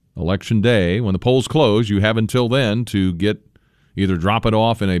Election Day. When the polls close, you have until then to either drop it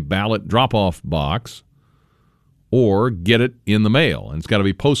off in a ballot drop-off box or get it in the mail. And it's got to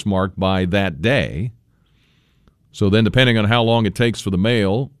be postmarked by that day. So then depending on how long it takes for the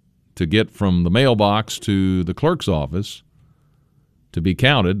mail to get from the mailbox to the clerk's office to be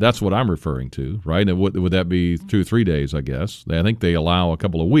counted, that's what I'm referring to, right? And would that be 2 or 3 days, I guess? I think they allow a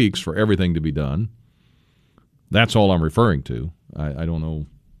couple of weeks for everything to be done. That's all I'm referring to. I don't know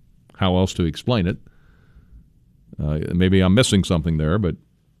how else to explain it. Maybe I'm missing something there, but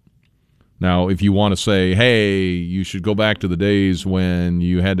now, if you want to say, hey, you should go back to the days when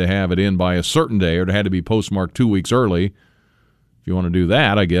you had to have it in by a certain day or it had to be postmarked 2 weeks early, if you want to do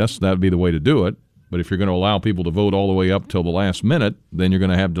that, I guess that would be the way to do it. But if you're going to allow people to vote all the way up till the last minute, then you're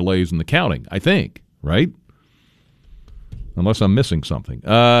going to have delays in the counting, I think, right? Unless I'm missing something.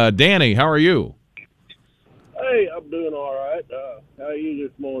 Danny, how are you? Hey, I'm doing all right. How are you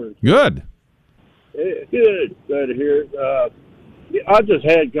this morning? Good. Good. Glad to hear it. I just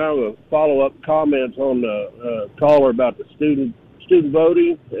had kind of a follow-up comment on the caller about the student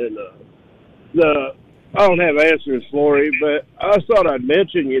voting, and I don't have answers for you, but I thought I'd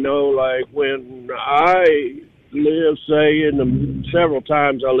mention, like when I lived, say, several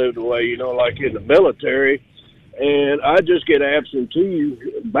times I lived away, like in the military, and I just get absentee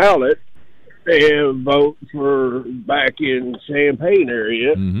ballot and vote for back in Champaign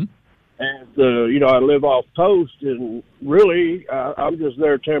area. Mm-hmm. And, I live off post, and really, I'm just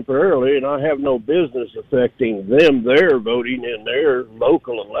there temporarily, and I have no business affecting them, their voting in their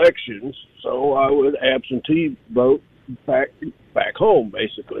local elections. So I would absentee vote back home,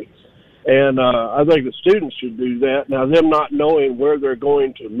 basically. And I think the students should do that. Now, them not knowing where they're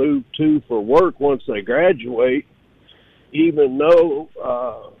going to move to for work once they graduate, even though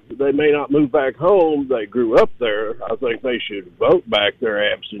they may not move back home, they grew up there, I think they should vote back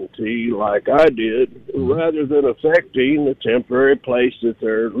their absentee like I did, rather than affecting the temporary place that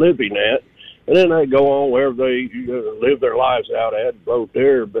they're living at. And then they go on wherever they live their lives out at and vote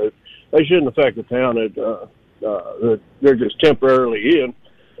there, but they shouldn't affect the town that they're just temporarily in.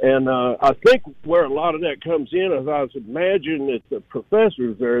 And I think where a lot of that comes in is I would imagine that the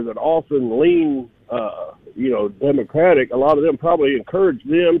professors there that often lean Democratic, a lot of them probably encourage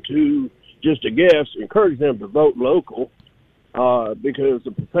them to, just a guess, encourage them to vote local because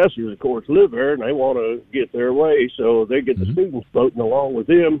the professors, of course, live there and they want to get their way, so they get the students voting along with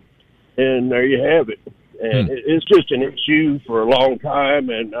them, and there you have it. And it's just an issue for a long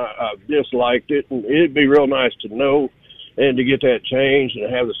time, and I've disliked it, and it'd be real nice to know and to get that changed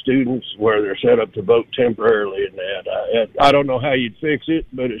and have the students where they're set up to vote temporarily in that. I don't know how you'd fix it,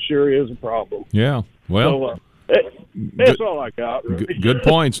 but it sure is a problem. Yeah, well, so, that's all I got. Really. Good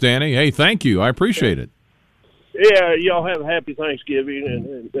points, Danny. Hey, thank you. I appreciate it. Yeah, y'all have a happy Thanksgiving,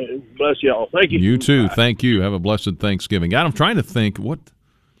 and bless y'all. Thank you. You too. Bye. Thank you. Have a blessed Thanksgiving. God, I'm trying to think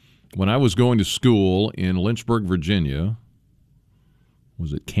when I was going to school in Lynchburg, Virginia,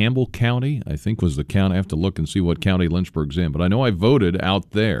 was it Campbell County? I think was the county. I have to look and see what county Lynchburg's in. But I know I voted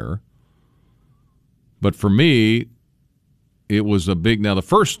out there. But for me, it was a big. Now, the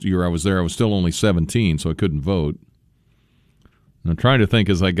first year I was there, I was still only 17, so I couldn't vote. And I'm trying to think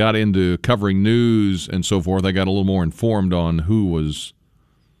as I got into covering news and so forth, I got a little more informed on who was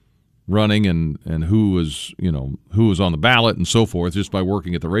running and who was, who was on the ballot and so forth, just by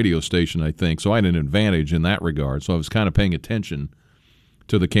working at the radio station, I think. So I had an advantage in that regard. So I was kind of paying attention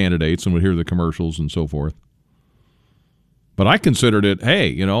to the candidates and would hear the commercials and so forth. But I considered it,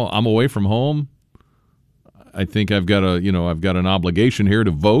 hey, I'm away from home. I think I've got an obligation here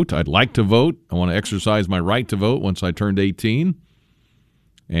to vote. I'd like to vote. I want to exercise my right to vote once I turned 18.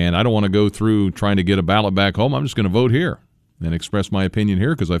 And I don't want to go through trying to get a ballot back home. I'm just going to vote here and express my opinion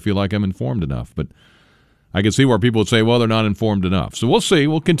here because I feel like I'm informed enough. But I can see where people would say, well, they're not informed enough. So we'll see.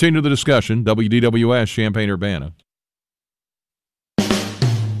 We'll continue the discussion. WDWS, Champaign-Urbana.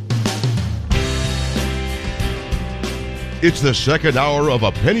 It's the second hour of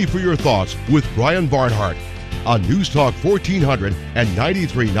A Penny for Your Thoughts with Brian Barnhart on News Talk 1400 and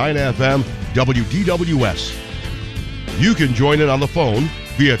 93.9 FM WDWS. You can join in on the phone,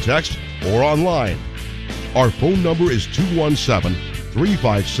 via text, or online. Our phone number is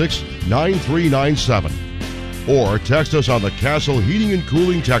 217-356-9397. Or text us on the Castle Heating and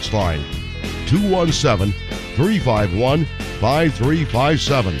Cooling text line,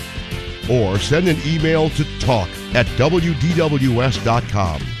 217-351-5357. Or send an email to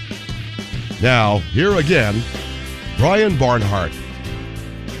talk@wdws.com. Now, here again, Brian Barnhart.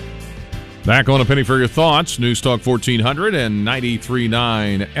 Back on A Penny for Your Thoughts, News Talk 1400 and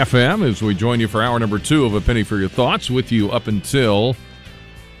 93.9 FM as we join you for hour number 2 of A Penny for Your Thoughts, with you up until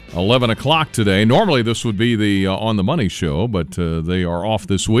 11 o'clock today. Normally this would be the On the Money show, but they are off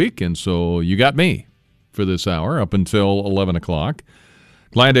this week, and so you got me for this hour up until 11 o'clock.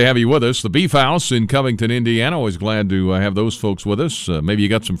 Glad to have you with us. The Beef House in Covington, Indiana. Always glad to have those folks with us. Maybe you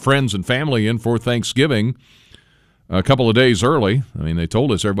got some friends and family in for Thanksgiving a couple of days early. I mean, they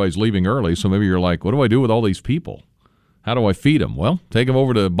told us everybody's leaving early, so maybe you're like, what do I do with all these people? How do I feed them? Well, take them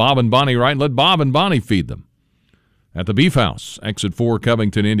over to Bob and Bonnie Wright and let Bob and Bonnie feed them at the Beef House, Exit 4,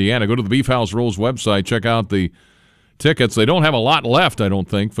 Covington, Indiana. Go to the Beef House Rolls website. Check out the tickets. They don't have a lot left, I don't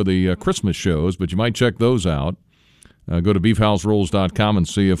think, for the Christmas shows, but you might check those out. Go to beefhouserolls.com and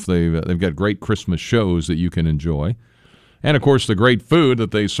see if they've got great Christmas shows that you can enjoy. And, of course, the great food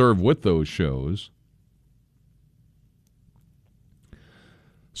that they serve with those shows.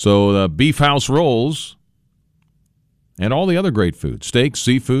 So the Beef House Rolls and all the other great food. Steak,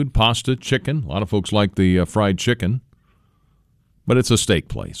 seafood, pasta, chicken. A lot of folks like the fried chicken. But it's a steak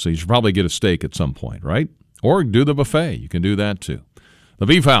place, so you should probably get a steak at some point, right? Or do the buffet. You can do that, too. The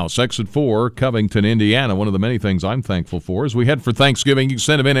Beef House, Exit 4, Covington, Indiana. One of the many things I'm thankful for is we head for Thanksgiving. You can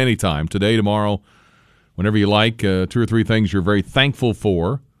send them in anytime, today, tomorrow, whenever you like. 2 or 3 things you're very thankful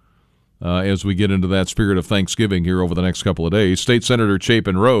for as we get into that spirit of Thanksgiving here over the next couple of days. State Senator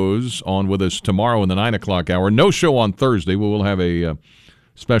Chapin Rose on with us tomorrow in the 9 o'clock hour. No show on Thursday. We will have a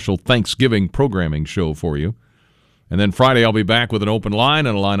special Thanksgiving programming show for you. And then Friday I'll be back with an open line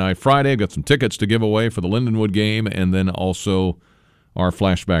on Illini Friday. I've got some tickets to give away for the Lindenwood game, and then also our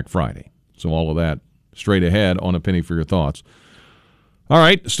Flashback Friday. So all of that straight ahead on A Penny for Your Thoughts. All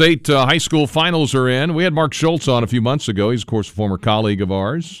right, state high school finals are in. We had Mark Schultz on a few months ago. He's, of course, a former colleague of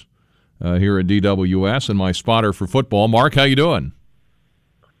ours here at DWS and my spotter for football. Mark, how you doing?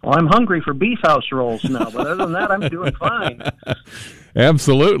 Well, I'm hungry for Beef House rolls now, but other than that, I'm doing fine.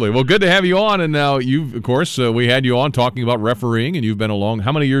 Absolutely. Well, good to have you on. And now you've, of course, we had you on talking about refereeing, and you've been along.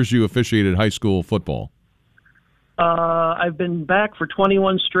 How many years you officiated high school football? I've been back for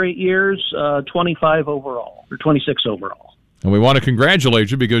 21 straight years, 25 overall, or 26 overall. And we want to congratulate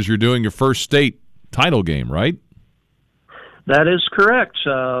you because you're doing your first state title game, right? That is correct.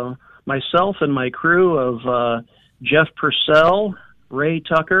 Myself and my crew of Jeff Purcell, Ray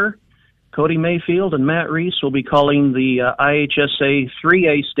Tucker, Cody Mayfield, and Matt Reese will be calling the IHSA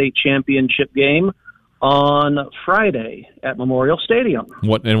 3A state championship game on Friday at Memorial Stadium.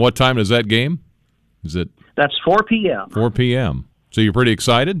 What time is that game? That's 4 p.m. 4 p.m. So you're pretty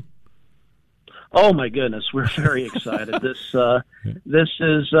excited? Oh my goodness, we're very excited. This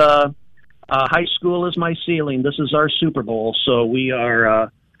is high school is my ceiling. This is our Super Bowl, so we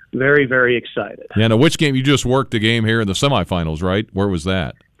are very, very excited. Yeah. Now, which game? You just worked a game here in the semifinals, right? Where was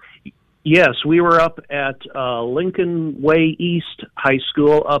that? Yes, we were up at Lincoln Way East High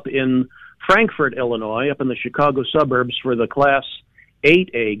School up in Frankfort, Illinois, up in the Chicago suburbs for the Class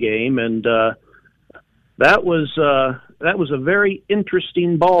 8A game, and that was a very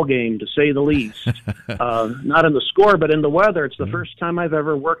interesting ball game, to say the least. Not in the score, but in the weather. It's the first time I've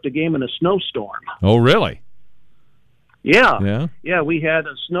ever worked a game in a snowstorm. Oh, really? Yeah. We had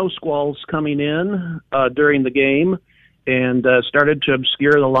snow squalls coming in during the game, and started to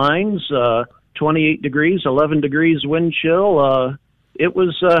obscure the lines. 28 degrees, 11 degrees wind chill. It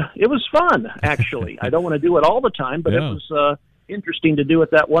was fun, actually. I don't want to do it all the time, but it was interesting to do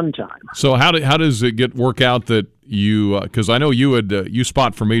it that one time. So how does it work out that you? Because I know you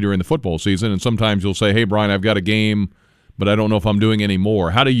spot for me during the football season, and sometimes you'll say, "Hey, Brian, I've got a game, but I don't know if I'm doing any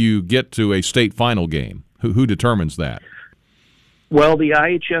more." How do you get to a state final game? Who determines that? Well, the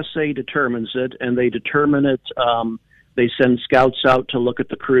IHSA determines it, and they determine it. They send scouts out to look at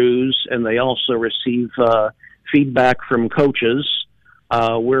the crews, and they also receive feedback from coaches.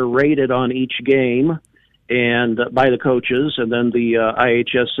 We're rated on each game and by the coaches, and then the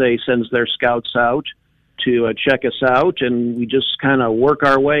IHSA sends their scouts out to check us out, and we just kind of work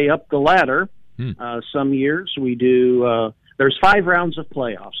our way up the ladder. Some years we do. There's 5 rounds of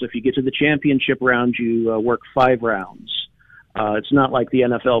playoffs. If you get to the championship round, you work 5 rounds. It's not like the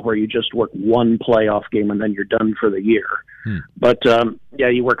NFL where you just work one playoff game and then you're done for the year. But,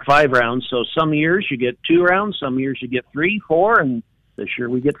 you work 5 rounds. So some years you get 2 rounds, some years you get 3, 4, and this year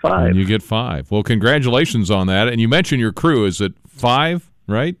we get 5. And you get 5. Well, congratulations on that. And you mentioned your crew. Is it 5,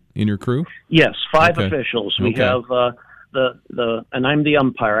 right, in your crew? Yes, 5 officials. We have and I'm the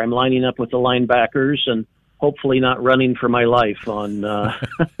umpire. I'm lining up with the linebackers and hopefully not running for my life on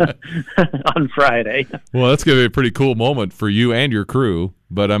on Friday. Well, that's going to be a pretty cool moment for you and your crew.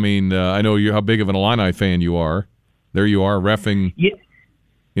 But, I mean, I know how big of an Illini fan you are. There you are, reffing,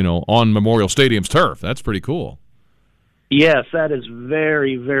 on Memorial Stadium's turf. That's pretty cool. Yes, that is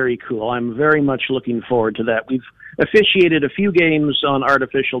very, very cool. I'm very much looking forward to that. We've officiated a few games on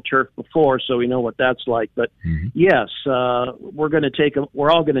artificial turf before, so we know what that's like. But, yes, we're all going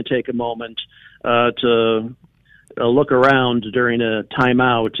to take a moment to look around during a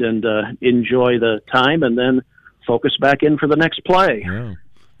timeout and enjoy the time, and then focus back in for the next play. Yeah.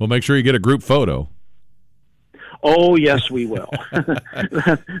 Well, make sure you get a group photo. Oh, yes, we will.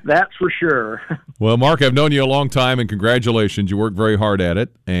 That's for sure. Well, Mark, I've known you a long time, and congratulations. You worked very hard at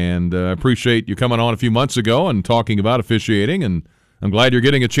it, and I appreciate you coming on a few months ago and talking about officiating, and I'm glad you're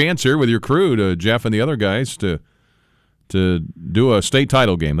getting a chance here with your crew, to Jeff and the other guys, to do a state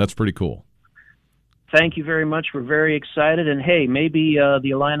title game. That's pretty cool. Thank you very much. We're very excited, and hey, maybe the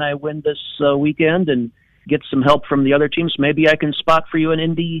Illini win this weekend and get some help from the other teams. Maybe I can spot for you an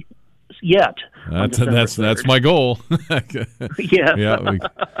Indy yet. That's my goal. Yeah.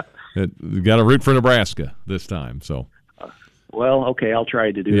 We got to root for Nebraska this time. So. Well, okay, I'll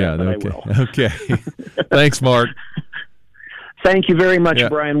try to do that, but okay. I will. Okay. Thanks, Mark. Thank you very much,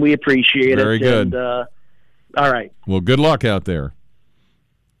 Brian. We appreciate it. Very good. And, all right. Well, good luck out there.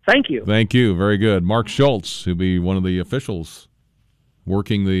 Thank you. Thank you. Very good. Mark Schultz, who'll be one of the officials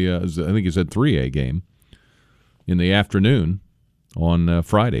working the, I think he said 3A game in the afternoon on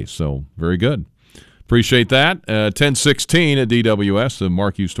Friday. So very good. Appreciate that. 1016 at DWS.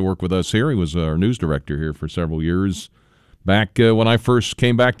 Mark used to work with us here. He was our news director here for several years back when I first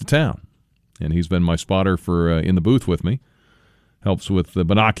came back to town. And he's been my spotter for in the booth with me. Helps with the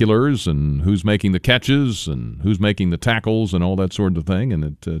binoculars and who's making the catches and who's making the tackles and all that sort of thing.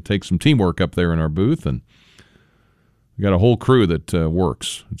 And it takes some teamwork up there in our booth. And we got a whole crew that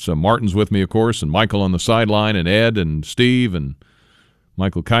works. It's Martin's with me, of course, and Michael on the sideline, and Ed and Steve and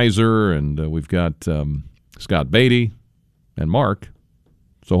Michael Kaiser, and we've got Scott Beatty and Mark.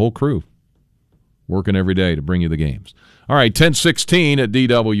 It's a whole crew working every day to bring you the games. All right, 1016 at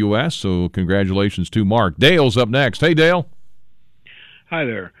DWS, so congratulations to Mark. Dale's up next. Hey, Dale. Hi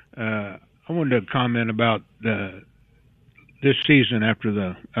there. I wanted to comment about this season after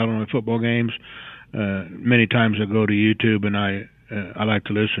the Illinois football games. Many times I go to YouTube and I like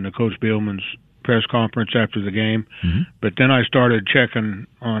to listen to Coach Bielman's press conference after the game. But then I started checking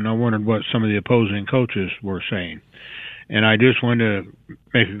on, I wondered what some of the opposing coaches were saying. And I just wanted to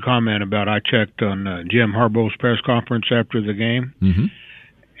make a comment about, I checked on Jim Harbaugh's press conference after the game.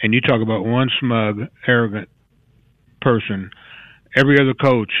 And you talk about one smug, arrogant person. Every other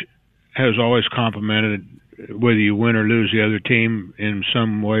coach has always complimented, whether you win or lose, the other team in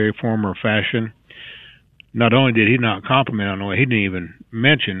some way, form, or fashion. Not only did he not compliment Illinois, he didn't even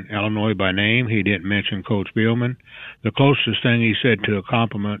mention Illinois by name. He didn't mention Coach Bielman. The closest thing he said to a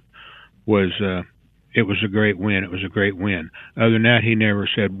compliment was, it was a great win. It was a great win. Other than that, he never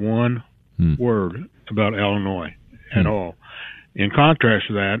said one word about Illinois at all. In contrast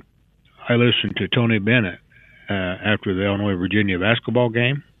to that, I listened to Tony Bennett after the Illinois-Virginia basketball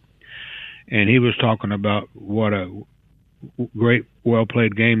game, and he was talking about what a great,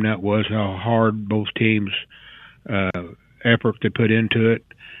 well-played game that was, how hard both teams' effort they put into it,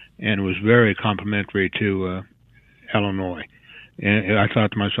 and it was very complimentary to Illinois. And I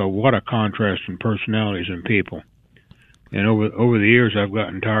thought to myself, what a contrast in personalities and people. And over the years, I've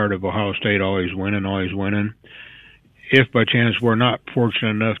gotten tired of Ohio State always winning. If by chance we're not fortunate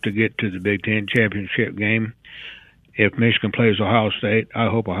enough to get to the Big Ten championship game, if Michigan plays Ohio State, I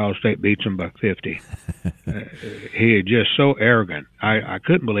hope Ohio State beats them by 50. He is just so arrogant. I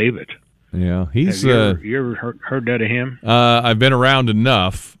couldn't believe it. Yeah, he's. Have you ever heard that of him? I've been around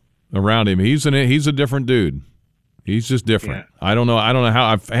enough around him. He's a different dude. He's just different. Yeah. I don't know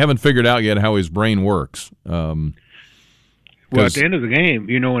how. I haven't figured out yet how his brain works. Well, at the end of the game,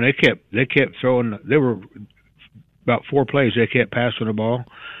 when they kept throwing, there were about 4 plays they kept passing the ball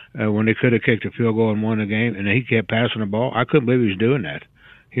when they could have kicked a field goal and won the game, and he kept passing the ball. I couldn't believe he was doing that.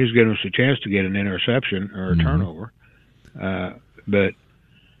 He was giving us a chance to get an interception or a turnover. But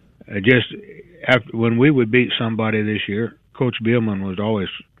just after, when we would beat somebody this year, Coach Bielman would always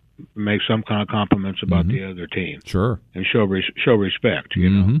make some kind of compliments about the other team. Sure. And show respect, you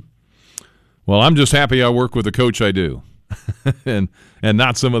know. Well, I'm just happy I work with the coach I do. and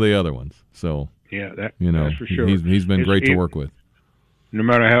not some of the other ones. So yeah, that's for sure. He's been great to work with. No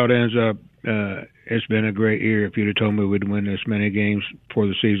matter how it ends up, it's been a great year. If you'd have told me we'd win this many games before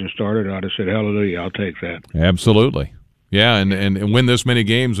the season started, I'd have said, hallelujah, I'll take that. Absolutely. Yeah, and win this many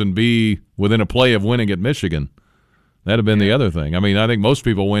games and be within a play of winning at Michigan. That'd have been the other thing. I mean, I think most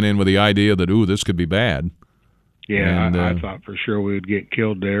people went in with the idea that, this could be bad. Yeah, and, I thought for sure we would get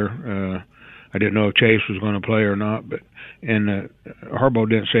killed there. I didn't know if Chase was going to play or not, and Harbaugh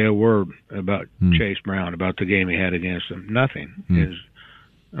didn't say a word about Chase Brown, about the game he had against him. Nothing. It's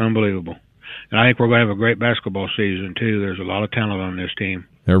unbelievable. And I think we're going to have a great basketball season, too. There's a lot of talent on this team.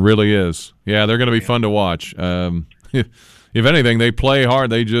 There really is. Yeah, they're going to be fun to watch. If anything, they play hard.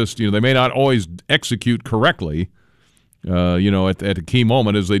 They just, they may not always execute correctly, at a key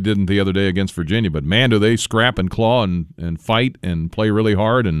moment as they didn't the other day against Virginia. But, man, do they scrap and claw and fight and play really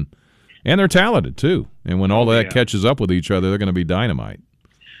hard, and they're talented, too. And when all that catches up with each other, they're going to be dynamite.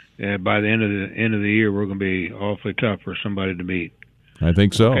 Yeah, by the end of the year, we're going to be awfully tough for somebody to beat. I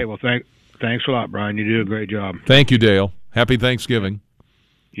think so. Okay, well, thanks a lot, Brian. You do a great job. Thank you, Dale. Happy Thanksgiving.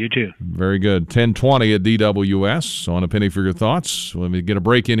 You too. Very good. 10:20 at DWS on A Penny for Your Thoughts. Let me get a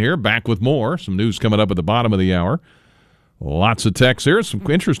break in here. Back with more. Some news coming up at the bottom of the hour. Lots of texts here. Some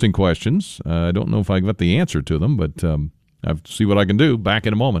interesting questions. I don't know if I got the answer to them, but I'll see what I can do. Back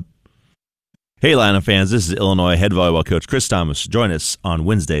in a moment. Hey, Illini fans, this is Illinois head volleyball coach Chris Thomas. Join us on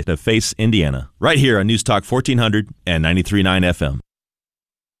Wednesday to face Indiana, right here on News Talk 1400 and 93.9 FM.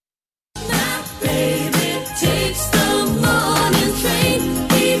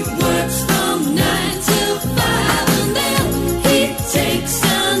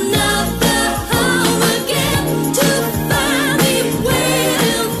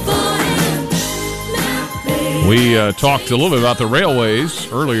 We talked a little bit about the railways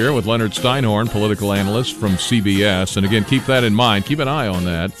earlier with Leonard Steinhorn, political analyst from CBS. And again, keep that in mind. Keep an eye on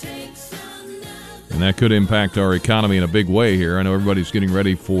that. And that could impact our economy in a big way here. I know everybody's getting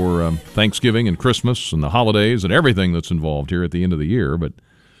ready for Thanksgiving and Christmas and the holidays and everything that's involved here at the end of the year. But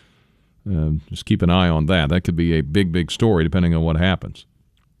just keep an eye on that. That could be a big, big story depending on what happens.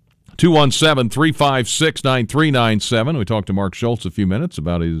 217-356-9397. We talked to Mark Schultz a few minutes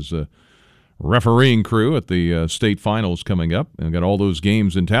about his refereeing crew at the state finals coming up, and got all those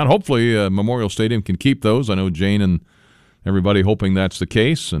games in town. Hopefully Memorial Stadium can keep those. I know Jane and everybody hoping that's the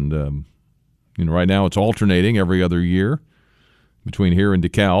case, and right now it's alternating every other year between here and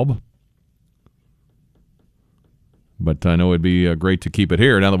DeKalb. But I know it'd be great to keep it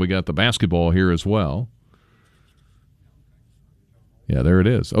here now that we got the basketball here as well. Yeah, there it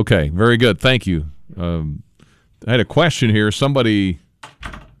is. Okay, very good. Thank you. I had a question here. Somebody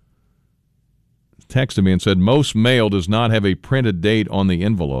texted me and said most mail does not have a printed date on the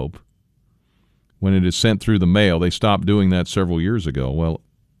envelope when it is sent through the mail. They stopped doing that several years ago. Well,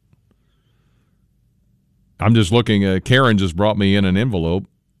 I'm just looking. Karen just brought me in an envelope,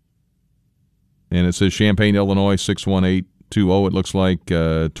 and it says Champaign, Illinois, 61820. It looks like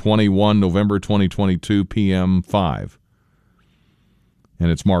 21 November 2022 p.m. 5.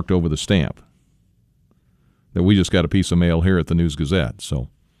 And it's marked over the stamp. That we just got a piece of mail here at the News-Gazette, so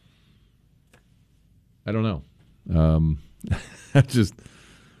I don't know. Just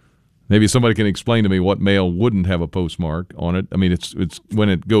maybe somebody can explain to me what mail wouldn't have a postmark on it. I mean, it's when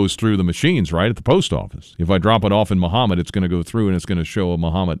it goes through the machines, right, at the post office. If I drop it off in Mahomet, it's going to go through and it's going to show a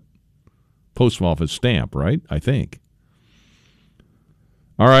Mahomet post office stamp, right? I think.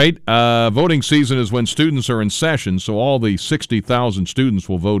 All right. Voting season is when students are in session, so all the 60,000 students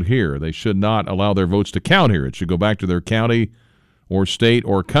will vote here. They should not allow their votes to count here. It should go back to their county or state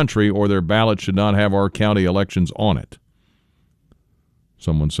or country, or their ballot should not have our county elections on it.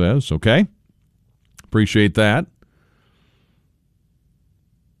 Someone says, okay. Appreciate that.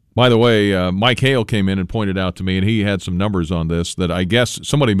 By the way, Mike Hale came in and pointed out to me, and he had some numbers on this, that I guess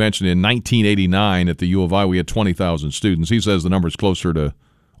somebody mentioned in 1989 at the U of I we had 20,000 students. He says the number's closer to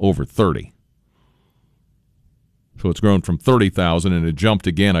over 30. So it's grown from 30,000, and it jumped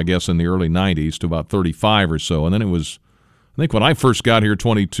again, I guess, in the early 90s to about 35 or so. And then it was, I think when I first got here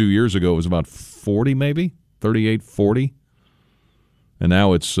 22 years ago, it was about 40 maybe, 38, 40. And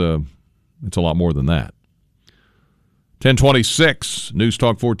now it's a lot more than that. 1026, News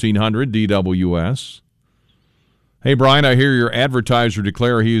Talk 1400, DWS. Hey, Brian, I hear your advertiser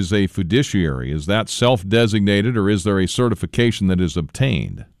declare he is a fiduciary. Is that self-designated, or is there a certification that is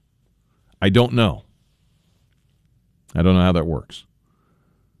obtained? I don't know. I don't know how that works.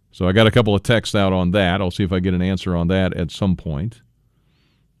 So I got a couple of texts out on that. I'll see if I get an answer on that at some point.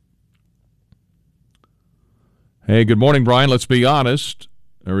 Hey, good morning, Brian. Let's be honest.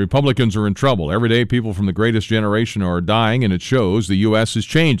 Republicans are in trouble. Every day people from the greatest generation are dying, and it shows. The U.S. is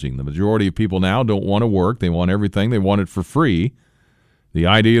changing. The majority of people now don't want to work. They want everything. They want it for free. The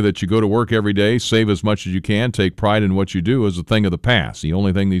idea that you go to work every day, save as much as you can, take pride in what you do is a thing of the past. The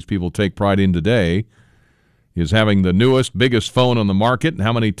only thing these people take pride in today is having the newest, biggest phone on the market and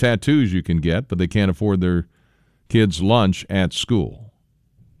how many tattoos you can get, but they can't afford their kids' lunch at school.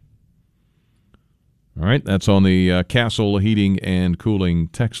 All right, that's on the Castle Heating and Cooling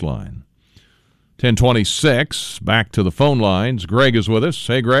text line. 1026, back to the phone lines. Greg is with us.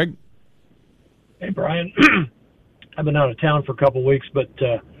 Hey, Greg. Hey, Brian. I've been out of town for a couple of weeks, but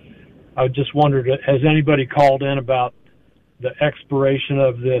I just wondered, has anybody called in about the expiration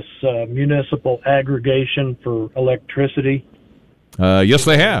of this municipal aggregation for electricity? Yes,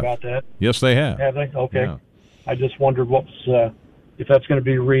 they have. About that? Yes, they have. Have they? Okay. Yeah. I just wondered if that's going to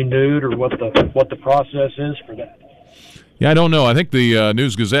be renewed or what the process is for that. Yeah, I don't know. I think the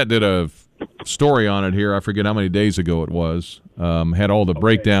News-Gazette did a story on it here. I forget how many days ago it was. Had all the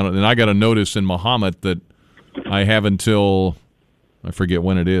breakdown. And I got a notice in Mahomet that I have until, I forget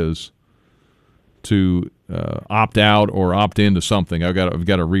when it is, to opt out or opt into something. I've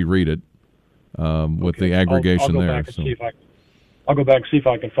got to reread it with the aggregation I'll go there. Back and see if I'll go back and see if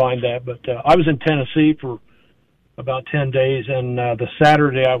I can find that. But I was in Tennessee for about 10 days, and the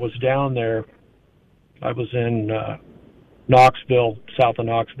Saturday I was down there, I was in Knoxville, south of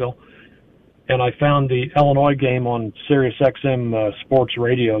Knoxville, and I found the Illinois game on Sirius XM sports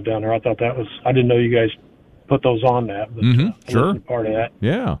radio down there. I thought that was, I didn't know you guys put those on that, but I sure. wasn't part of that.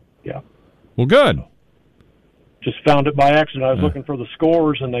 Yeah. Yeah. Well, good. Just found it by accident. I was looking for the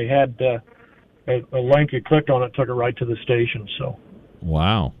scores, and they had a link. You clicked on it, took it right to the station. So.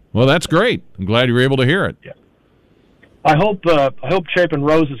 Wow. Well, that's great. I'm glad you were able to hear it. Yeah. I hope Chapin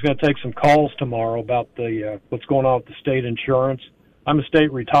Rose is going to take some calls tomorrow about what's going on with the state insurance. I'm a state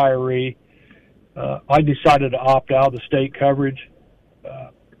retiree. I decided to opt out of the state coverage.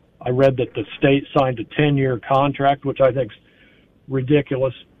 I read that the state signed a 10-year contract, which I think is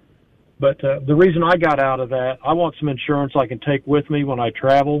ridiculous. But the reason I got out of that, I want some insurance I can take with me when I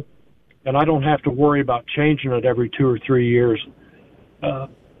travel, and I don't have to worry about changing it every 2 or 3 years. I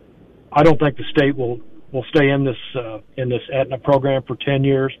don't think the state will stay in this Aetna program for 10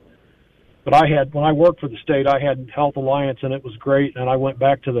 years. But when I worked for the state, I had Health Alliance, and it was great, and I went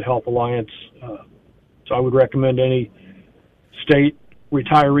back to the Health Alliance. So I would recommend any state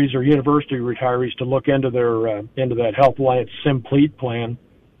retirees or university retirees to look into into that Health Alliance Simplete plan.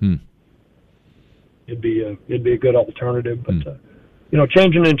 It'd be a good alternative. But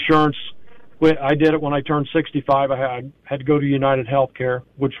changing insurance, I did it when I turned 65. I had to go to United Healthcare,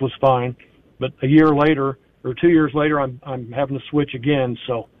 which was fine. But a year later, or 2 years later, I'm having to switch again.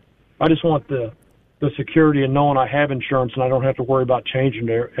 So I just want the security and knowing I have insurance and I don't have to worry about changing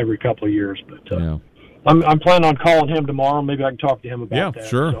it every couple of years. But I'm planning on calling him tomorrow. Maybe I can talk to him about that.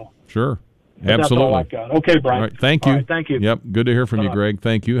 Sure. But Absolutely. That's all I've got. Okay, Brian. All right, thank you. All right, thank you. Yep, good to hear from you, Greg.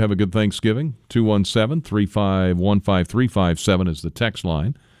 Thank you. Have a good Thanksgiving. 217-351-5357 is the text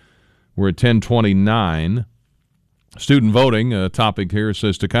line. We're at 1029. Student voting, a topic here,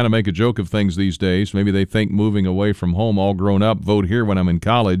 says to kind of make a joke of things these days. Maybe they think moving away from home, all grown up, vote here when I'm in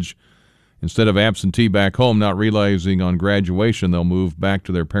college. Instead of absentee back home, not realizing on graduation they'll move back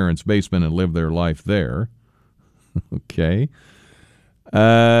to their parents' basement and live their life there. Okay.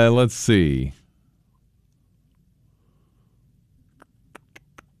 Let's see.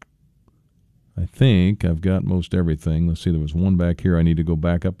 I think I've got most everything. Let's see, there was one back here I need to go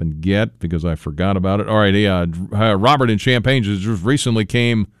back up and get because I forgot about it. All right, Robert in Champaign just recently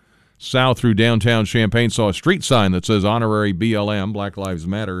south through downtown Champaign, saw a street sign that says Honorary BLM, Black Lives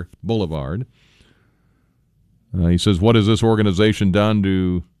Matter Boulevard. He says, what has this organization done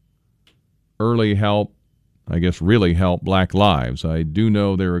to really help Black lives? I do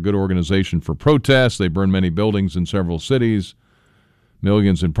know they're a good organization for protests. They burn many buildings in several cities.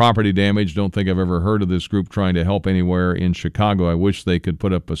 Millions in property damage. Don't think I've ever heard of this group trying to help anywhere in Chicago. I wish they could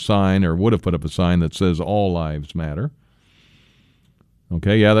put up a sign, or would have put up a sign that says all lives matter.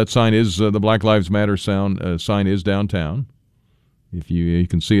 Okay, yeah, that sign is, the Black Lives Matter sign is downtown. If you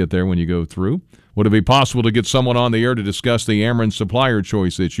can see it there when you go through. Would it be possible to get someone on the air to discuss the Ameren supplier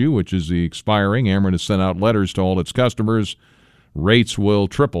choice issue, which is the expiring? Ameren has sent out letters to all its customers. Rates will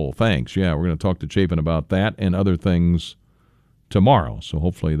triple. Thanks. Yeah, we're going to talk to Chapin about that and other things tomorrow. So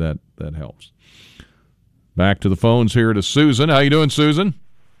hopefully that helps. Back to the phones here to Susan. How you doing, Susan?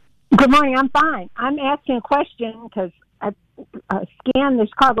 Good morning. I'm fine. I'm asking a question because I scanned the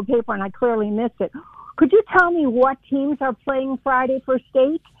Chicago paper and I clearly missed it. Could you tell me what teams are playing Friday for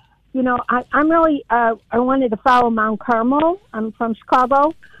state? You know, I'm really, I wanted to follow Mount Carmel. I'm from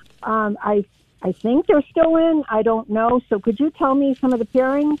Chicago. I think they're still in. I don't know. So could you tell me some of the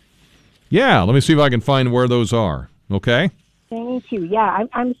pairings? Yeah, let me see if I can find where those are. Okay? Thank you. Yeah,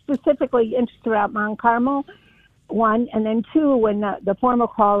 I'm specifically interested about Mount Carmel, one. And then two, when the former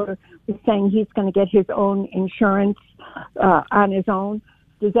caller was saying he's going to get his own insurance on his own,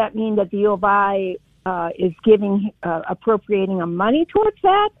 does that mean that the U of I is appropriating money towards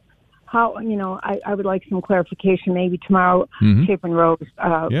that? How, I would like some clarification. Maybe tomorrow, Chapin Rose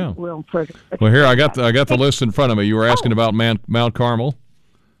will further. Well, here I got the list in front of me. You were asking about Mount Carmel.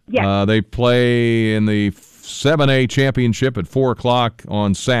 Yeah. They play in the 7A championship at 4:00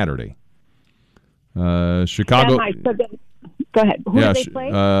 on Saturday. Chicago. Go ahead. Who do they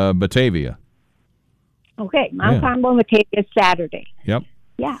play? Batavia. Okay, Mount Carmel, Batavia, Saturday. Yep.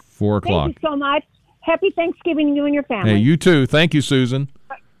 Yeah. 4:00. Thank you so much. Happy Thanksgiving to you and your family. Hey, you too. Thank you, Susan.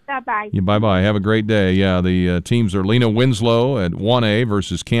 Bye-bye. Yeah, bye-bye. Have a great day. Yeah, the teams are Lena Winslow at 1A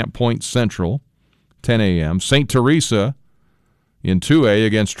versus Camp Point Central, 10 a.m. St. Teresa in 2A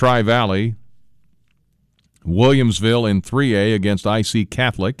against Tri-Valley. Williamsville in 3A against IC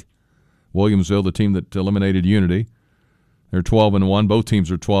Catholic. Williamsville, the team that eliminated Unity. They're 12-1. Both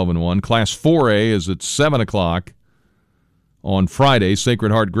teams are 12-1. Class 4A is at 7 o'clock on Friday.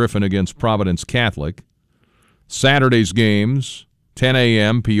 Sacred Heart Griffin against Providence Catholic. Saturday's games, 10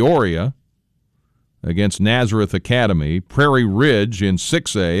 a.m. Peoria against Nazareth Academy. Prairie Ridge in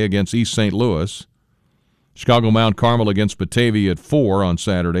 6A against East St. Louis. Chicago Mount Carmel against Batavia at 4 on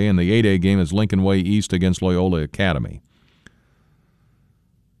Saturday. And the 8A game is Lincoln Way East against Loyola Academy.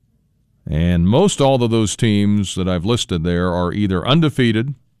 And most all of those teams that I've listed there are either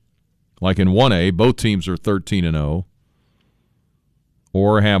undefeated, like in 1A, both teams are 13-0,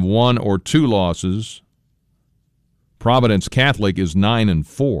 or have 1 or 2 losses. Providence Catholic is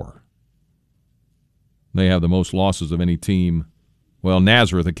 9-4. They have the most losses of any team. Well,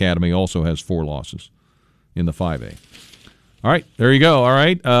 Nazareth Academy also has 4 losses in the 5A. All right, there you go. All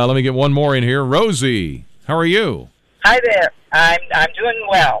right, let me get one more in here. Rosie, how are you? Hi there. I'm doing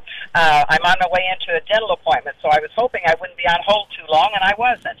well. I'm on my way into a dental appointment, so I was hoping I wouldn't be on hold too long, and I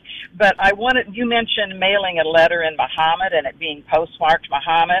wasn't. But you mentioned mailing a letter in Muhammad and it being postmarked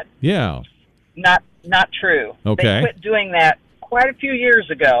Muhammad. Yeah. Not true. Okay. They quit doing that quite a few years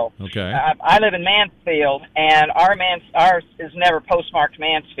ago. Okay. I live in Mansfield, and ours is never postmarked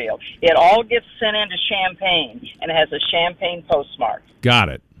Mansfield. It all gets sent into Champaign, and it has a Champaign postmark. Got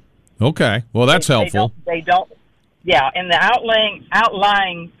it. Okay. Well, that's helpful. They don't. Yeah, in the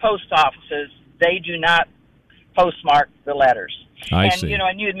outlying post offices, they do not postmark the letters. I see.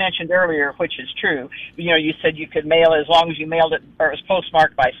 And you had mentioned earlier, which is true. You said you could mail as long as you mailed it, or it was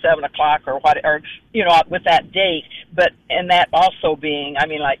postmarked by 7 o'clock, or with that date. But and that also being,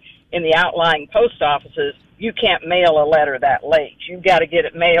 like in the outlying post offices, you can't mail a letter that late. You've got to get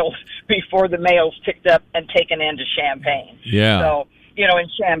it mailed before the mail's picked up and taken into Champaign. Yeah. So in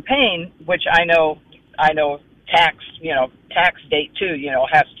Champaign, which I know. Tax date too,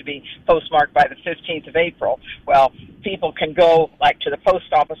 has to be postmarked by the 15th of April. Well, people can go to the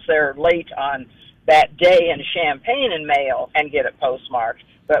post office there late on that day in Champaign and mail and get it postmarked.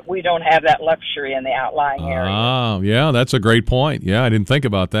 But we don't have that luxury in the outlying area. Oh, yeah, that's a great point. Yeah, I didn't think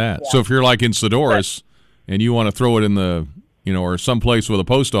about that. Yeah. So if you're like in Sedoris and you want to throw it in the, or someplace with a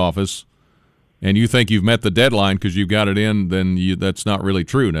post office and you think you've met the deadline because you've got it in, then that's not really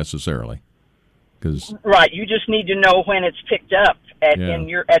true necessarily. Right, you just need to know when it's picked up at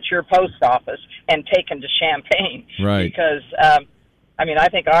your post office and taken to Champaign. Right. Because I mean, I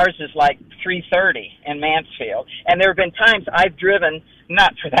think ours is like 3:30 in Mansfield. And there have been times I've driven,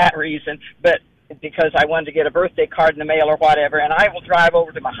 not for that reason, but because I wanted to get a birthday card in the mail or whatever, and I will drive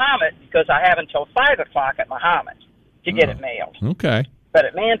over to Mahomet because I have until 5 o'clock at Mahomet to get it mailed. Okay. But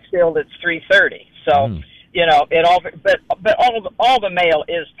at Mansfield, it's 3:30. So, you know, it all. But all the mail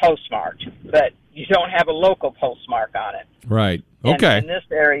is postmarked, but you don't have a local postmark on it. Right. And Okay. in this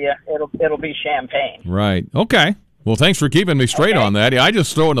area, it'll be Champaign. Right. Okay. Well, thanks for keeping me straight on that. I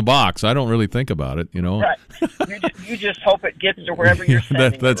just throw it in the box. I don't really think about it, you know. Right. You just hope it gets to wherever you're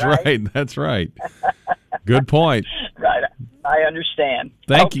sending That's it, right? right. That's right. Good point. Right. I understand.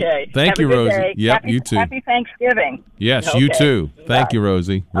 Thank you. Okay. Thank Have a you, good Rosie. day. Yep, Happy, you too. Happy Thanksgiving. Yes, you Okay. too. Thank you,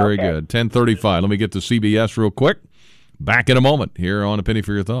 Rosie. Very Okay. good. 10:35. Let me get to CBS real quick. Back in a moment here on A Penny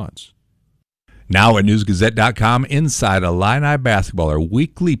for Your Thoughts. Now at newsgazette.com, Inside Illini Basketball, our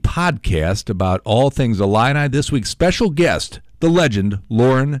weekly podcast about all things Illini. This week's special guest, the legend,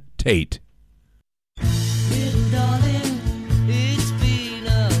 Lauren Tate.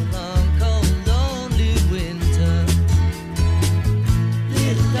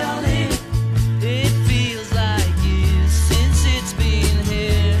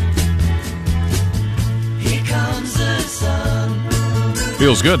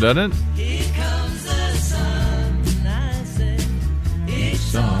 Feels good, doesn't it?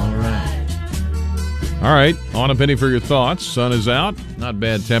 All right, on A Penny for Your Thoughts. Sun is out. Not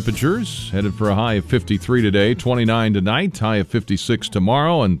bad temperatures. Headed for a high of 53 today, 29 tonight, high of 56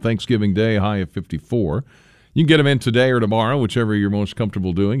 tomorrow, and Thanksgiving Day, high of 54. You can get them in today or tomorrow, whichever you're most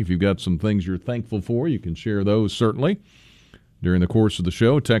comfortable doing. If you've got some things you're thankful for, you can share those, certainly, during the course of the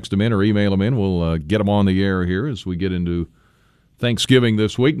show. Text them in or email them in. We'll get them on the air here as we get into Thanksgiving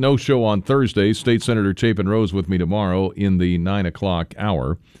this week. No show on Thursday. State Senator Chapin Rose with me tomorrow in the 9 o'clock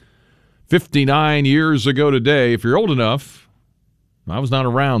hour. 59 years ago today, if you're old enough, I was not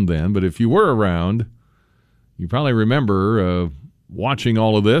around then, but if you were around, you probably remember watching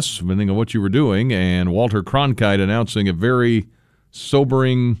all of this, depending on what you were doing, and Walter Cronkite announcing a very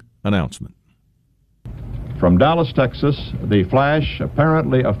sobering announcement. From Dallas, Texas, the flash,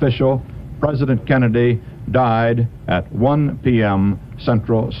 apparently official, President Kennedy died at 1 p.m.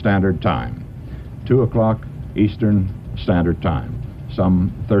 Central Standard Time, 2 o'clock Eastern Standard Time,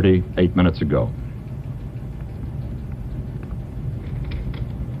 some 38 minutes ago.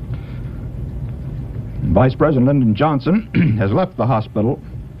 Vice President Lyndon Johnson has left the hospital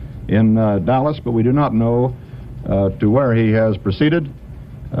in Dallas, but we do not know to where he has proceeded.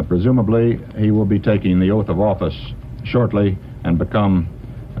 Presumably, he will be taking the oath of office shortly and become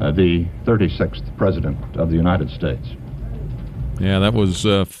the 36th President of the United States. Yeah, that was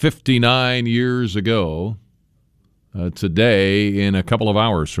 59 years ago. Today, in a couple of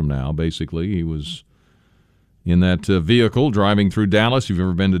hours from now, basically, he was in that vehicle driving through Dallas. You've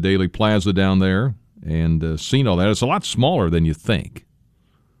ever been to Daley Plaza down there and seen all that? It's a lot smaller than you think,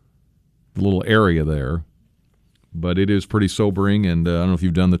 the little area there. But it is pretty sobering, and I don't know if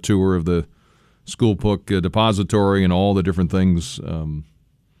you've done the tour of the school book depository and all the different things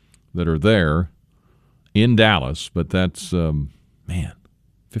that are there in Dallas, but that's,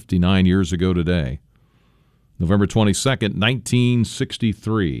 59 years ago today. November 22nd,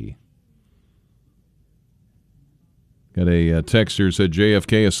 1963. Got a text here that said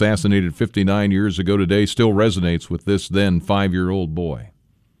JFK assassinated 59 years ago today still resonates with this then 5-year-old boy.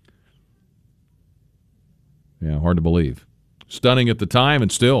 Yeah, hard to believe. Stunning at the time,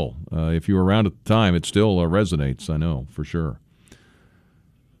 and still, if you were around at the time, it still resonates, I know, for sure.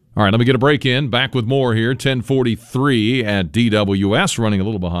 All right, let me get a break in. Back with more here, 10:43 at DWS, running a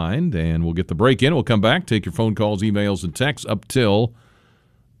little behind, and we'll get the break in. We'll come back, take your phone calls, emails, and texts up till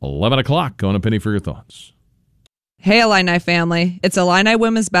 11 o'clock on A Penny for Your Thoughts. Hey, Illini family. It's Illini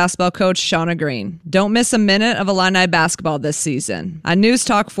women's basketball coach Shauna Green. Don't miss a minute of Illini basketball this season on News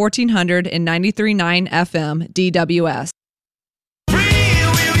Talk 1400 and 93.9 FM DWS.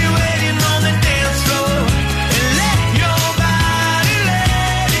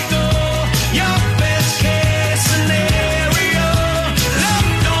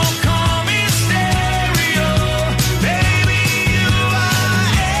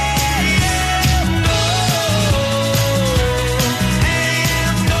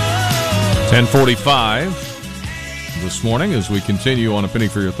 .45 this morning as we continue on A Penny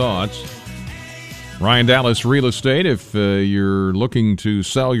for Your Thoughts. Ryan Dallas Real Estate, if you're looking to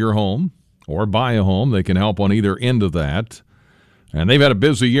sell your home or buy a home, they can help on either end of that. And they've had a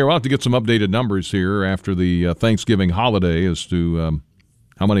busy year. We'll have to get some updated numbers here after the Thanksgiving holiday as to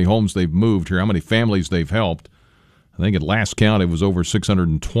how many homes they've moved here, how many families they've helped. I think at last count it was over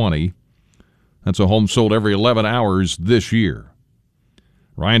 620. That's a home sold every 11 hours this year.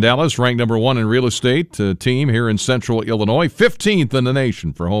 Ryan Dallas, ranked number 1 in real estate team here in Central Illinois, 15th in the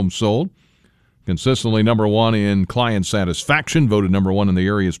nation for homes sold. Consistently number 1 in client satisfaction, voted number 1 in the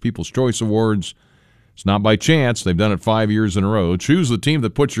area's People's Choice Awards. It's not by chance. They've done it 5 years in a row. Choose the team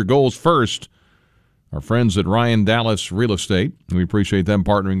that puts your goals first. Our friends at Ryan Dallas Real Estate. We appreciate them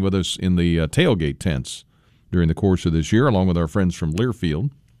partnering with us in the tailgate tents during the course of this year, along with our friends from Learfield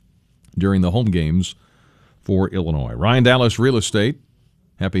during the home games for Illinois. Ryan Dallas Real Estate,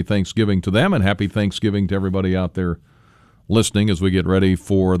 happy Thanksgiving to them, and happy Thanksgiving to everybody out there listening as we get ready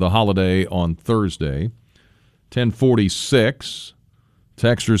for the holiday on Thursday. 1046.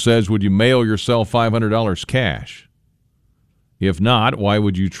 Texter says, would you mail yourself $500 cash? If not, why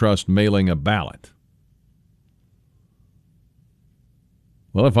would you trust mailing a ballot?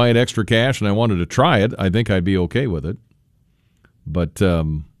 Well, if I had extra cash and I wanted to try it, I think I'd be okay with it. But I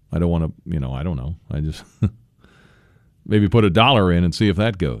don't want to, I don't know. I just maybe put $1 in and see if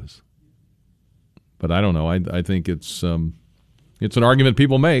that goes. But I don't know. I think it's an argument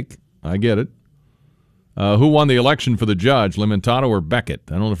people make. I get it. Who won the election for the judge, Limentano or Beckett?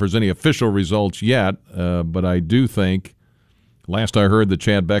 I don't know if there's any official results yet, but I do think, last I heard, that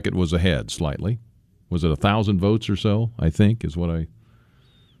Chad Beckett was ahead slightly. Was it 1,000 votes or so, I think, is the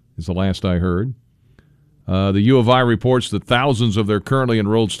last I heard. The U of I reports that thousands of their currently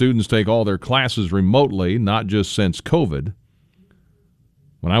enrolled students take all their classes remotely, not just since COVID.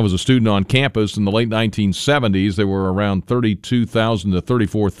 When I was a student on campus in the late 1970s, there were around 32,000 to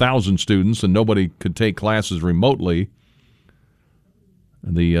 34,000 students, and nobody could take classes remotely.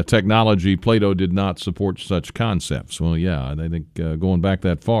 The technology, Plato did not support such concepts. Well, yeah, I think going back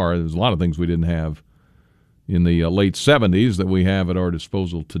that far, there's a lot of things we didn't have in the late 70s that we have at our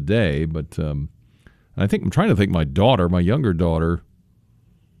disposal today. But I'm trying to think, my younger daughter,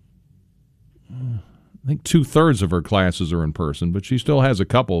 I think 2/3 of her classes are in person, but she still has a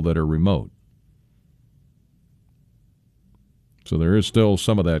couple that are remote. So there is still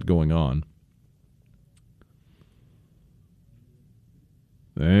some of that going on.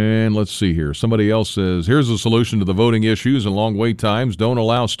 And let's see here. Somebody else says, here's a solution to the voting issues and long wait times. Don't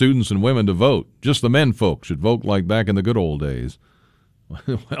allow students and women to vote. Just the men folk should vote like back in the good old days.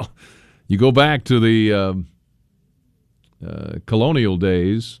 Well, you go back to the colonial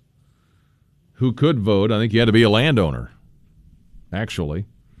days. Who could vote? I think you had to be a landowner, actually.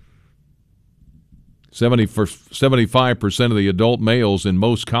 75% of the adult males in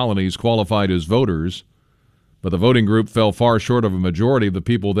most colonies qualified as voters, but the voting group fell far short of a majority of the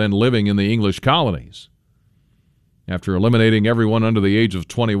people then living in the English colonies. After eliminating everyone under the age of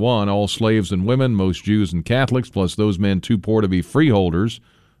 21, all slaves and women, most Jews and Catholics, plus those men too poor to be freeholders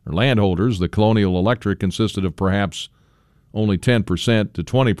or landholders, the colonial electorate consisted of perhaps only 10% to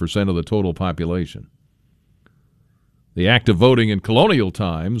 20% of the total population. The act of voting in colonial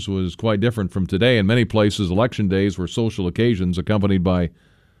times was quite different from today. In many places, election days were social occasions accompanied by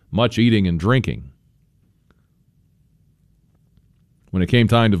much eating and drinking. When it came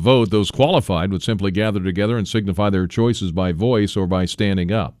time to vote, those qualified would simply gather together and signify their choices by voice or by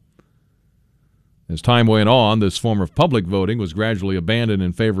standing up. As time went on, this form of public voting was gradually abandoned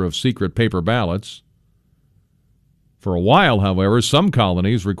in favor of secret paper ballots. For a while, however, some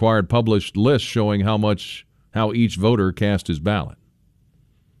colonies required published lists showing how each voter cast his ballot.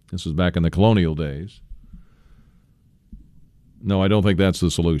 This was back in the colonial days. No, I don't think that's the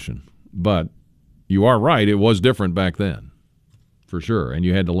solution. But you are right, it was different back then, for sure. And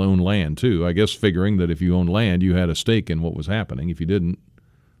you had to own land, too. I guess figuring that if you owned land, you had a stake in what was happening. If you didn't,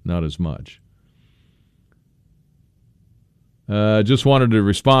 not as much. Just wanted to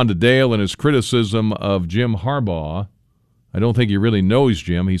respond to Dale and his criticism of Jim Harbaugh. I don't think he really knows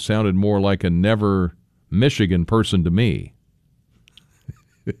Jim. He sounded more like a never Michigan person to me.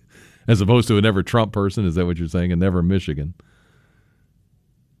 As opposed to a never Trump person. Is that what you're saying? A never Michigan.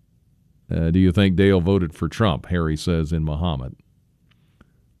 Do you think Dale voted for Trump? Harry says in Muhammad.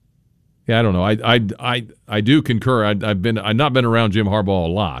 Yeah, I don't know. I do concur. I've not been around Jim Harbaugh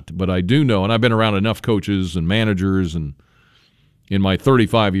a lot, but I do know, and I've been around enough coaches and managers and in my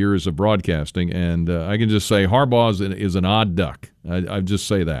 35 years of broadcasting, and I can just say Harbaugh is an odd duck. I just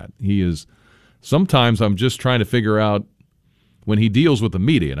say that. He is. Sometimes I'm just trying to figure out when he deals with the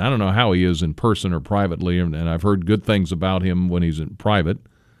media, and I don't know how he is in person or privately, and I've heard good things about him when he's in private,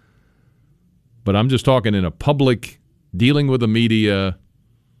 but I'm just talking in a public dealing with the media.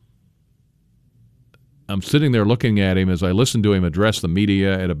 I'm sitting there looking at him as I listen to him address the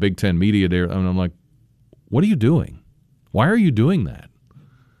media at a Big Ten Media Day, and I'm like, what are you doing? Why are you doing that?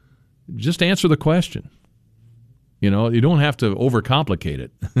 Just answer the question. You don't have to overcomplicate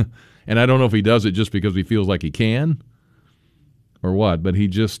it. And I don't know if he does it just because he feels like he can, or what, but he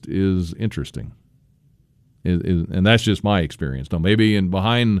just is interesting. And that's just my experience. Now, maybe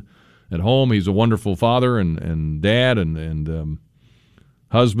behind at home, he's a wonderful father and dad and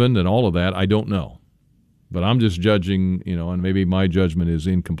husband and all of that. I don't know. But I'm just judging, and maybe my judgment is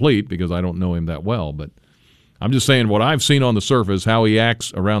incomplete because I don't know him that well. But I'm just saying what I've seen on the surface, how he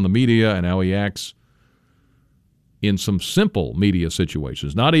acts around the media and how he acts in some simple media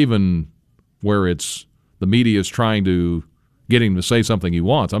situations, not even where it's the media is trying to get him to say something he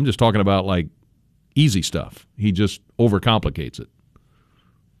wants. I'm just talking about like easy stuff. He just overcomplicates it.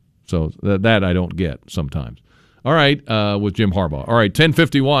 So that I don't get sometimes. All right, with Jim Harbaugh. All right,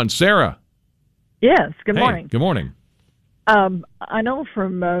 10:51. Sarah. Yes, good Hey, morning. Good morning. I know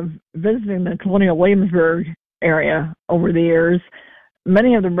from visiting the Colonial Williamsburg area over the years,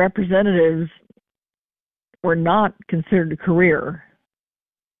 many of the representatives were not considered a career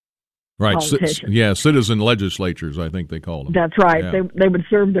Right. politicians. Citizen legislatures, I think they call them. That's right. Yeah. They would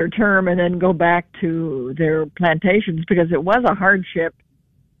serve their term and then go back to their plantations because it was a hardship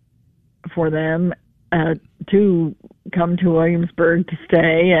for them to come to Williamsburg to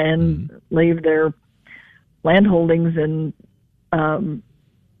stay and leave their land holdings and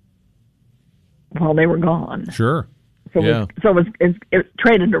while they were gone. Sure. So yeah. it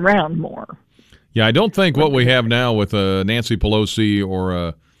traded around more. Yeah, I don't think what we have now with Nancy Pelosi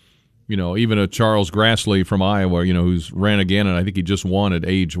or even a Charles Grassley from Iowa, who's ran again, and I think he just won at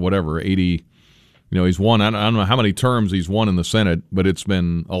age 80. He's won. I don't know how many terms he's won in the Senate, but it's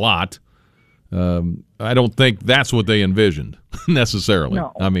been a lot. I don't think that's what they envisioned necessarily.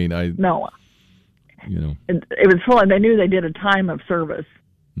 No. I mean, No. It was full. They knew they did a time of service,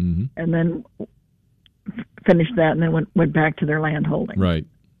 and then finished that, and then went back to their land holding. Right.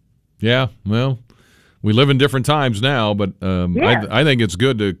 Yeah. Well, we live in different times now, but I think it's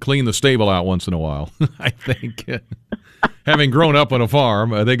good to clean the stable out once in a while. I think, having grown up on a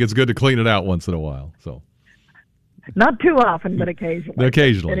farm, I think it's good to clean it out once in a while. So. Not too often, but occasionally.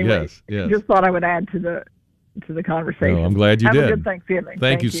 Occasionally, anyway, yes. Just thought I would add to the conversation. No, I'm glad you Have did. a good Thanksgiving.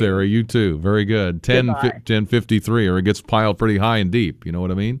 Thank you, Sarah. You too. Very good. 10:53, or it gets piled pretty high and deep. You know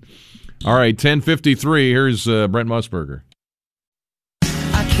what I mean? All right, 10:53. Here's Brent Musburger.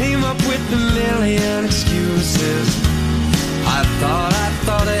 I came up with a million excuses. I thought of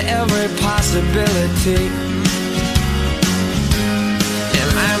every possibility. And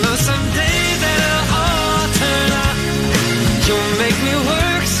I know someday that'll all turn out. You'll make me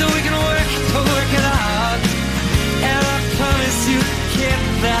work so we can work it out. And I promise you, kid,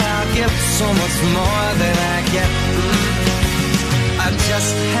 that I'll give so much more than I get. I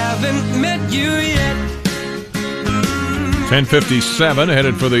just haven't met you yet. 10:57,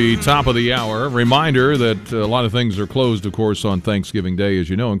 headed for the top of the hour. Reminder that a lot of things are closed, of course, on Thanksgiving Day, as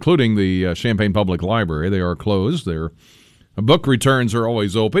you know, including the Champaign Public Library. They are closed. Their book returns are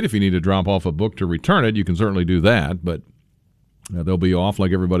always open. If you need to drop off a book to return it, you can certainly do that, but they'll be off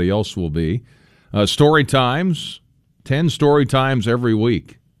like everybody else will be. Story times, 10 story times every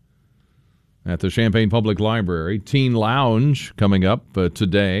week at the Champaign Public Library. Teen Lounge coming up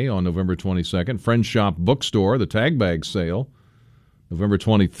today on November 22nd. Friend Shop Bookstore, the tag bag sale, November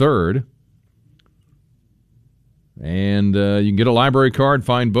 23rd. And you can get a library card,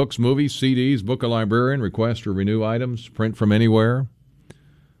 find books, movies, CDs, book a librarian, request or renew items, print from anywhere.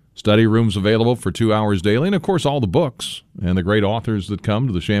 Study rooms available for 2 hours daily. And, of course, all the books and the great authors that come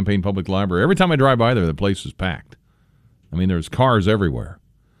to the Champaign Public Library. Every time I drive by there, the place is packed. I mean, there's cars everywhere.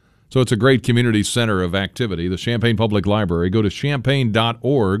 So it's a great community center of activity, the Champaign Public Library. Go to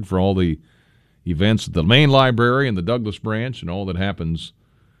champaign.org for all the events at the main library and the Douglas branch and all that happens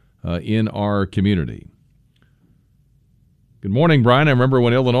in our community. Good morning, Brian. I remember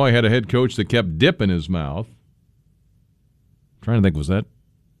when Illinois had a head coach that kept dip in his mouth. I'm trying to think, was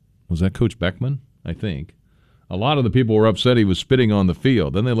that Coach Beckman? I think. A lot of the people were upset he was spitting on the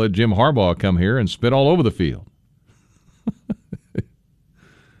field. Then they let Jim Harbaugh come here and spit all over the field.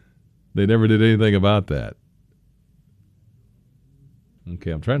 They never did anything about that.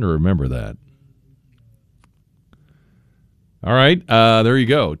 Okay, I'm trying to remember that. All right, there you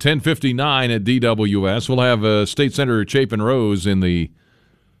go. 10:59 at DWS. We'll have State Senator Chapin Rose in the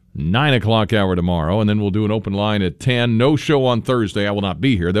 9 o'clock hour tomorrow, and then we'll do an open line at 10. No show on Thursday. I will not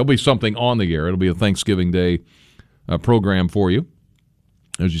be here. There'll be something on the air. It'll be a Thanksgiving Day program for you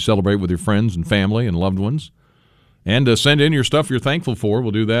as you celebrate with your friends and family and loved ones. And send in your stuff you're thankful for.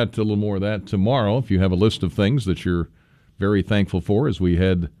 We'll do that, a little more of that tomorrow. If you have a list of things that you're very thankful for as we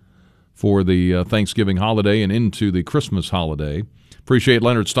head for the Thanksgiving holiday and into the Christmas holiday. Appreciate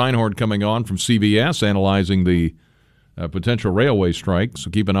Leonard Steinhorn coming on from CBS, analyzing the potential railway strike. So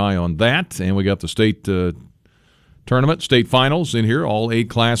keep an eye on that. And we got the state tournament, state finals in here, all 8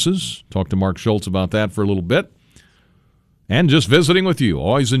 classes. Talked to Mark Schultz about that for a little bit. And just visiting with you.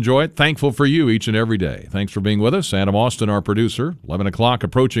 Always enjoy it. Thankful for you each and every day. Thanks for being with us. Adam Austin, our producer. 11 o'clock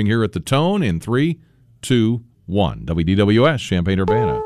approaching here at the Tone in 3, 2, 1. WDWS, Champaign-Urbana.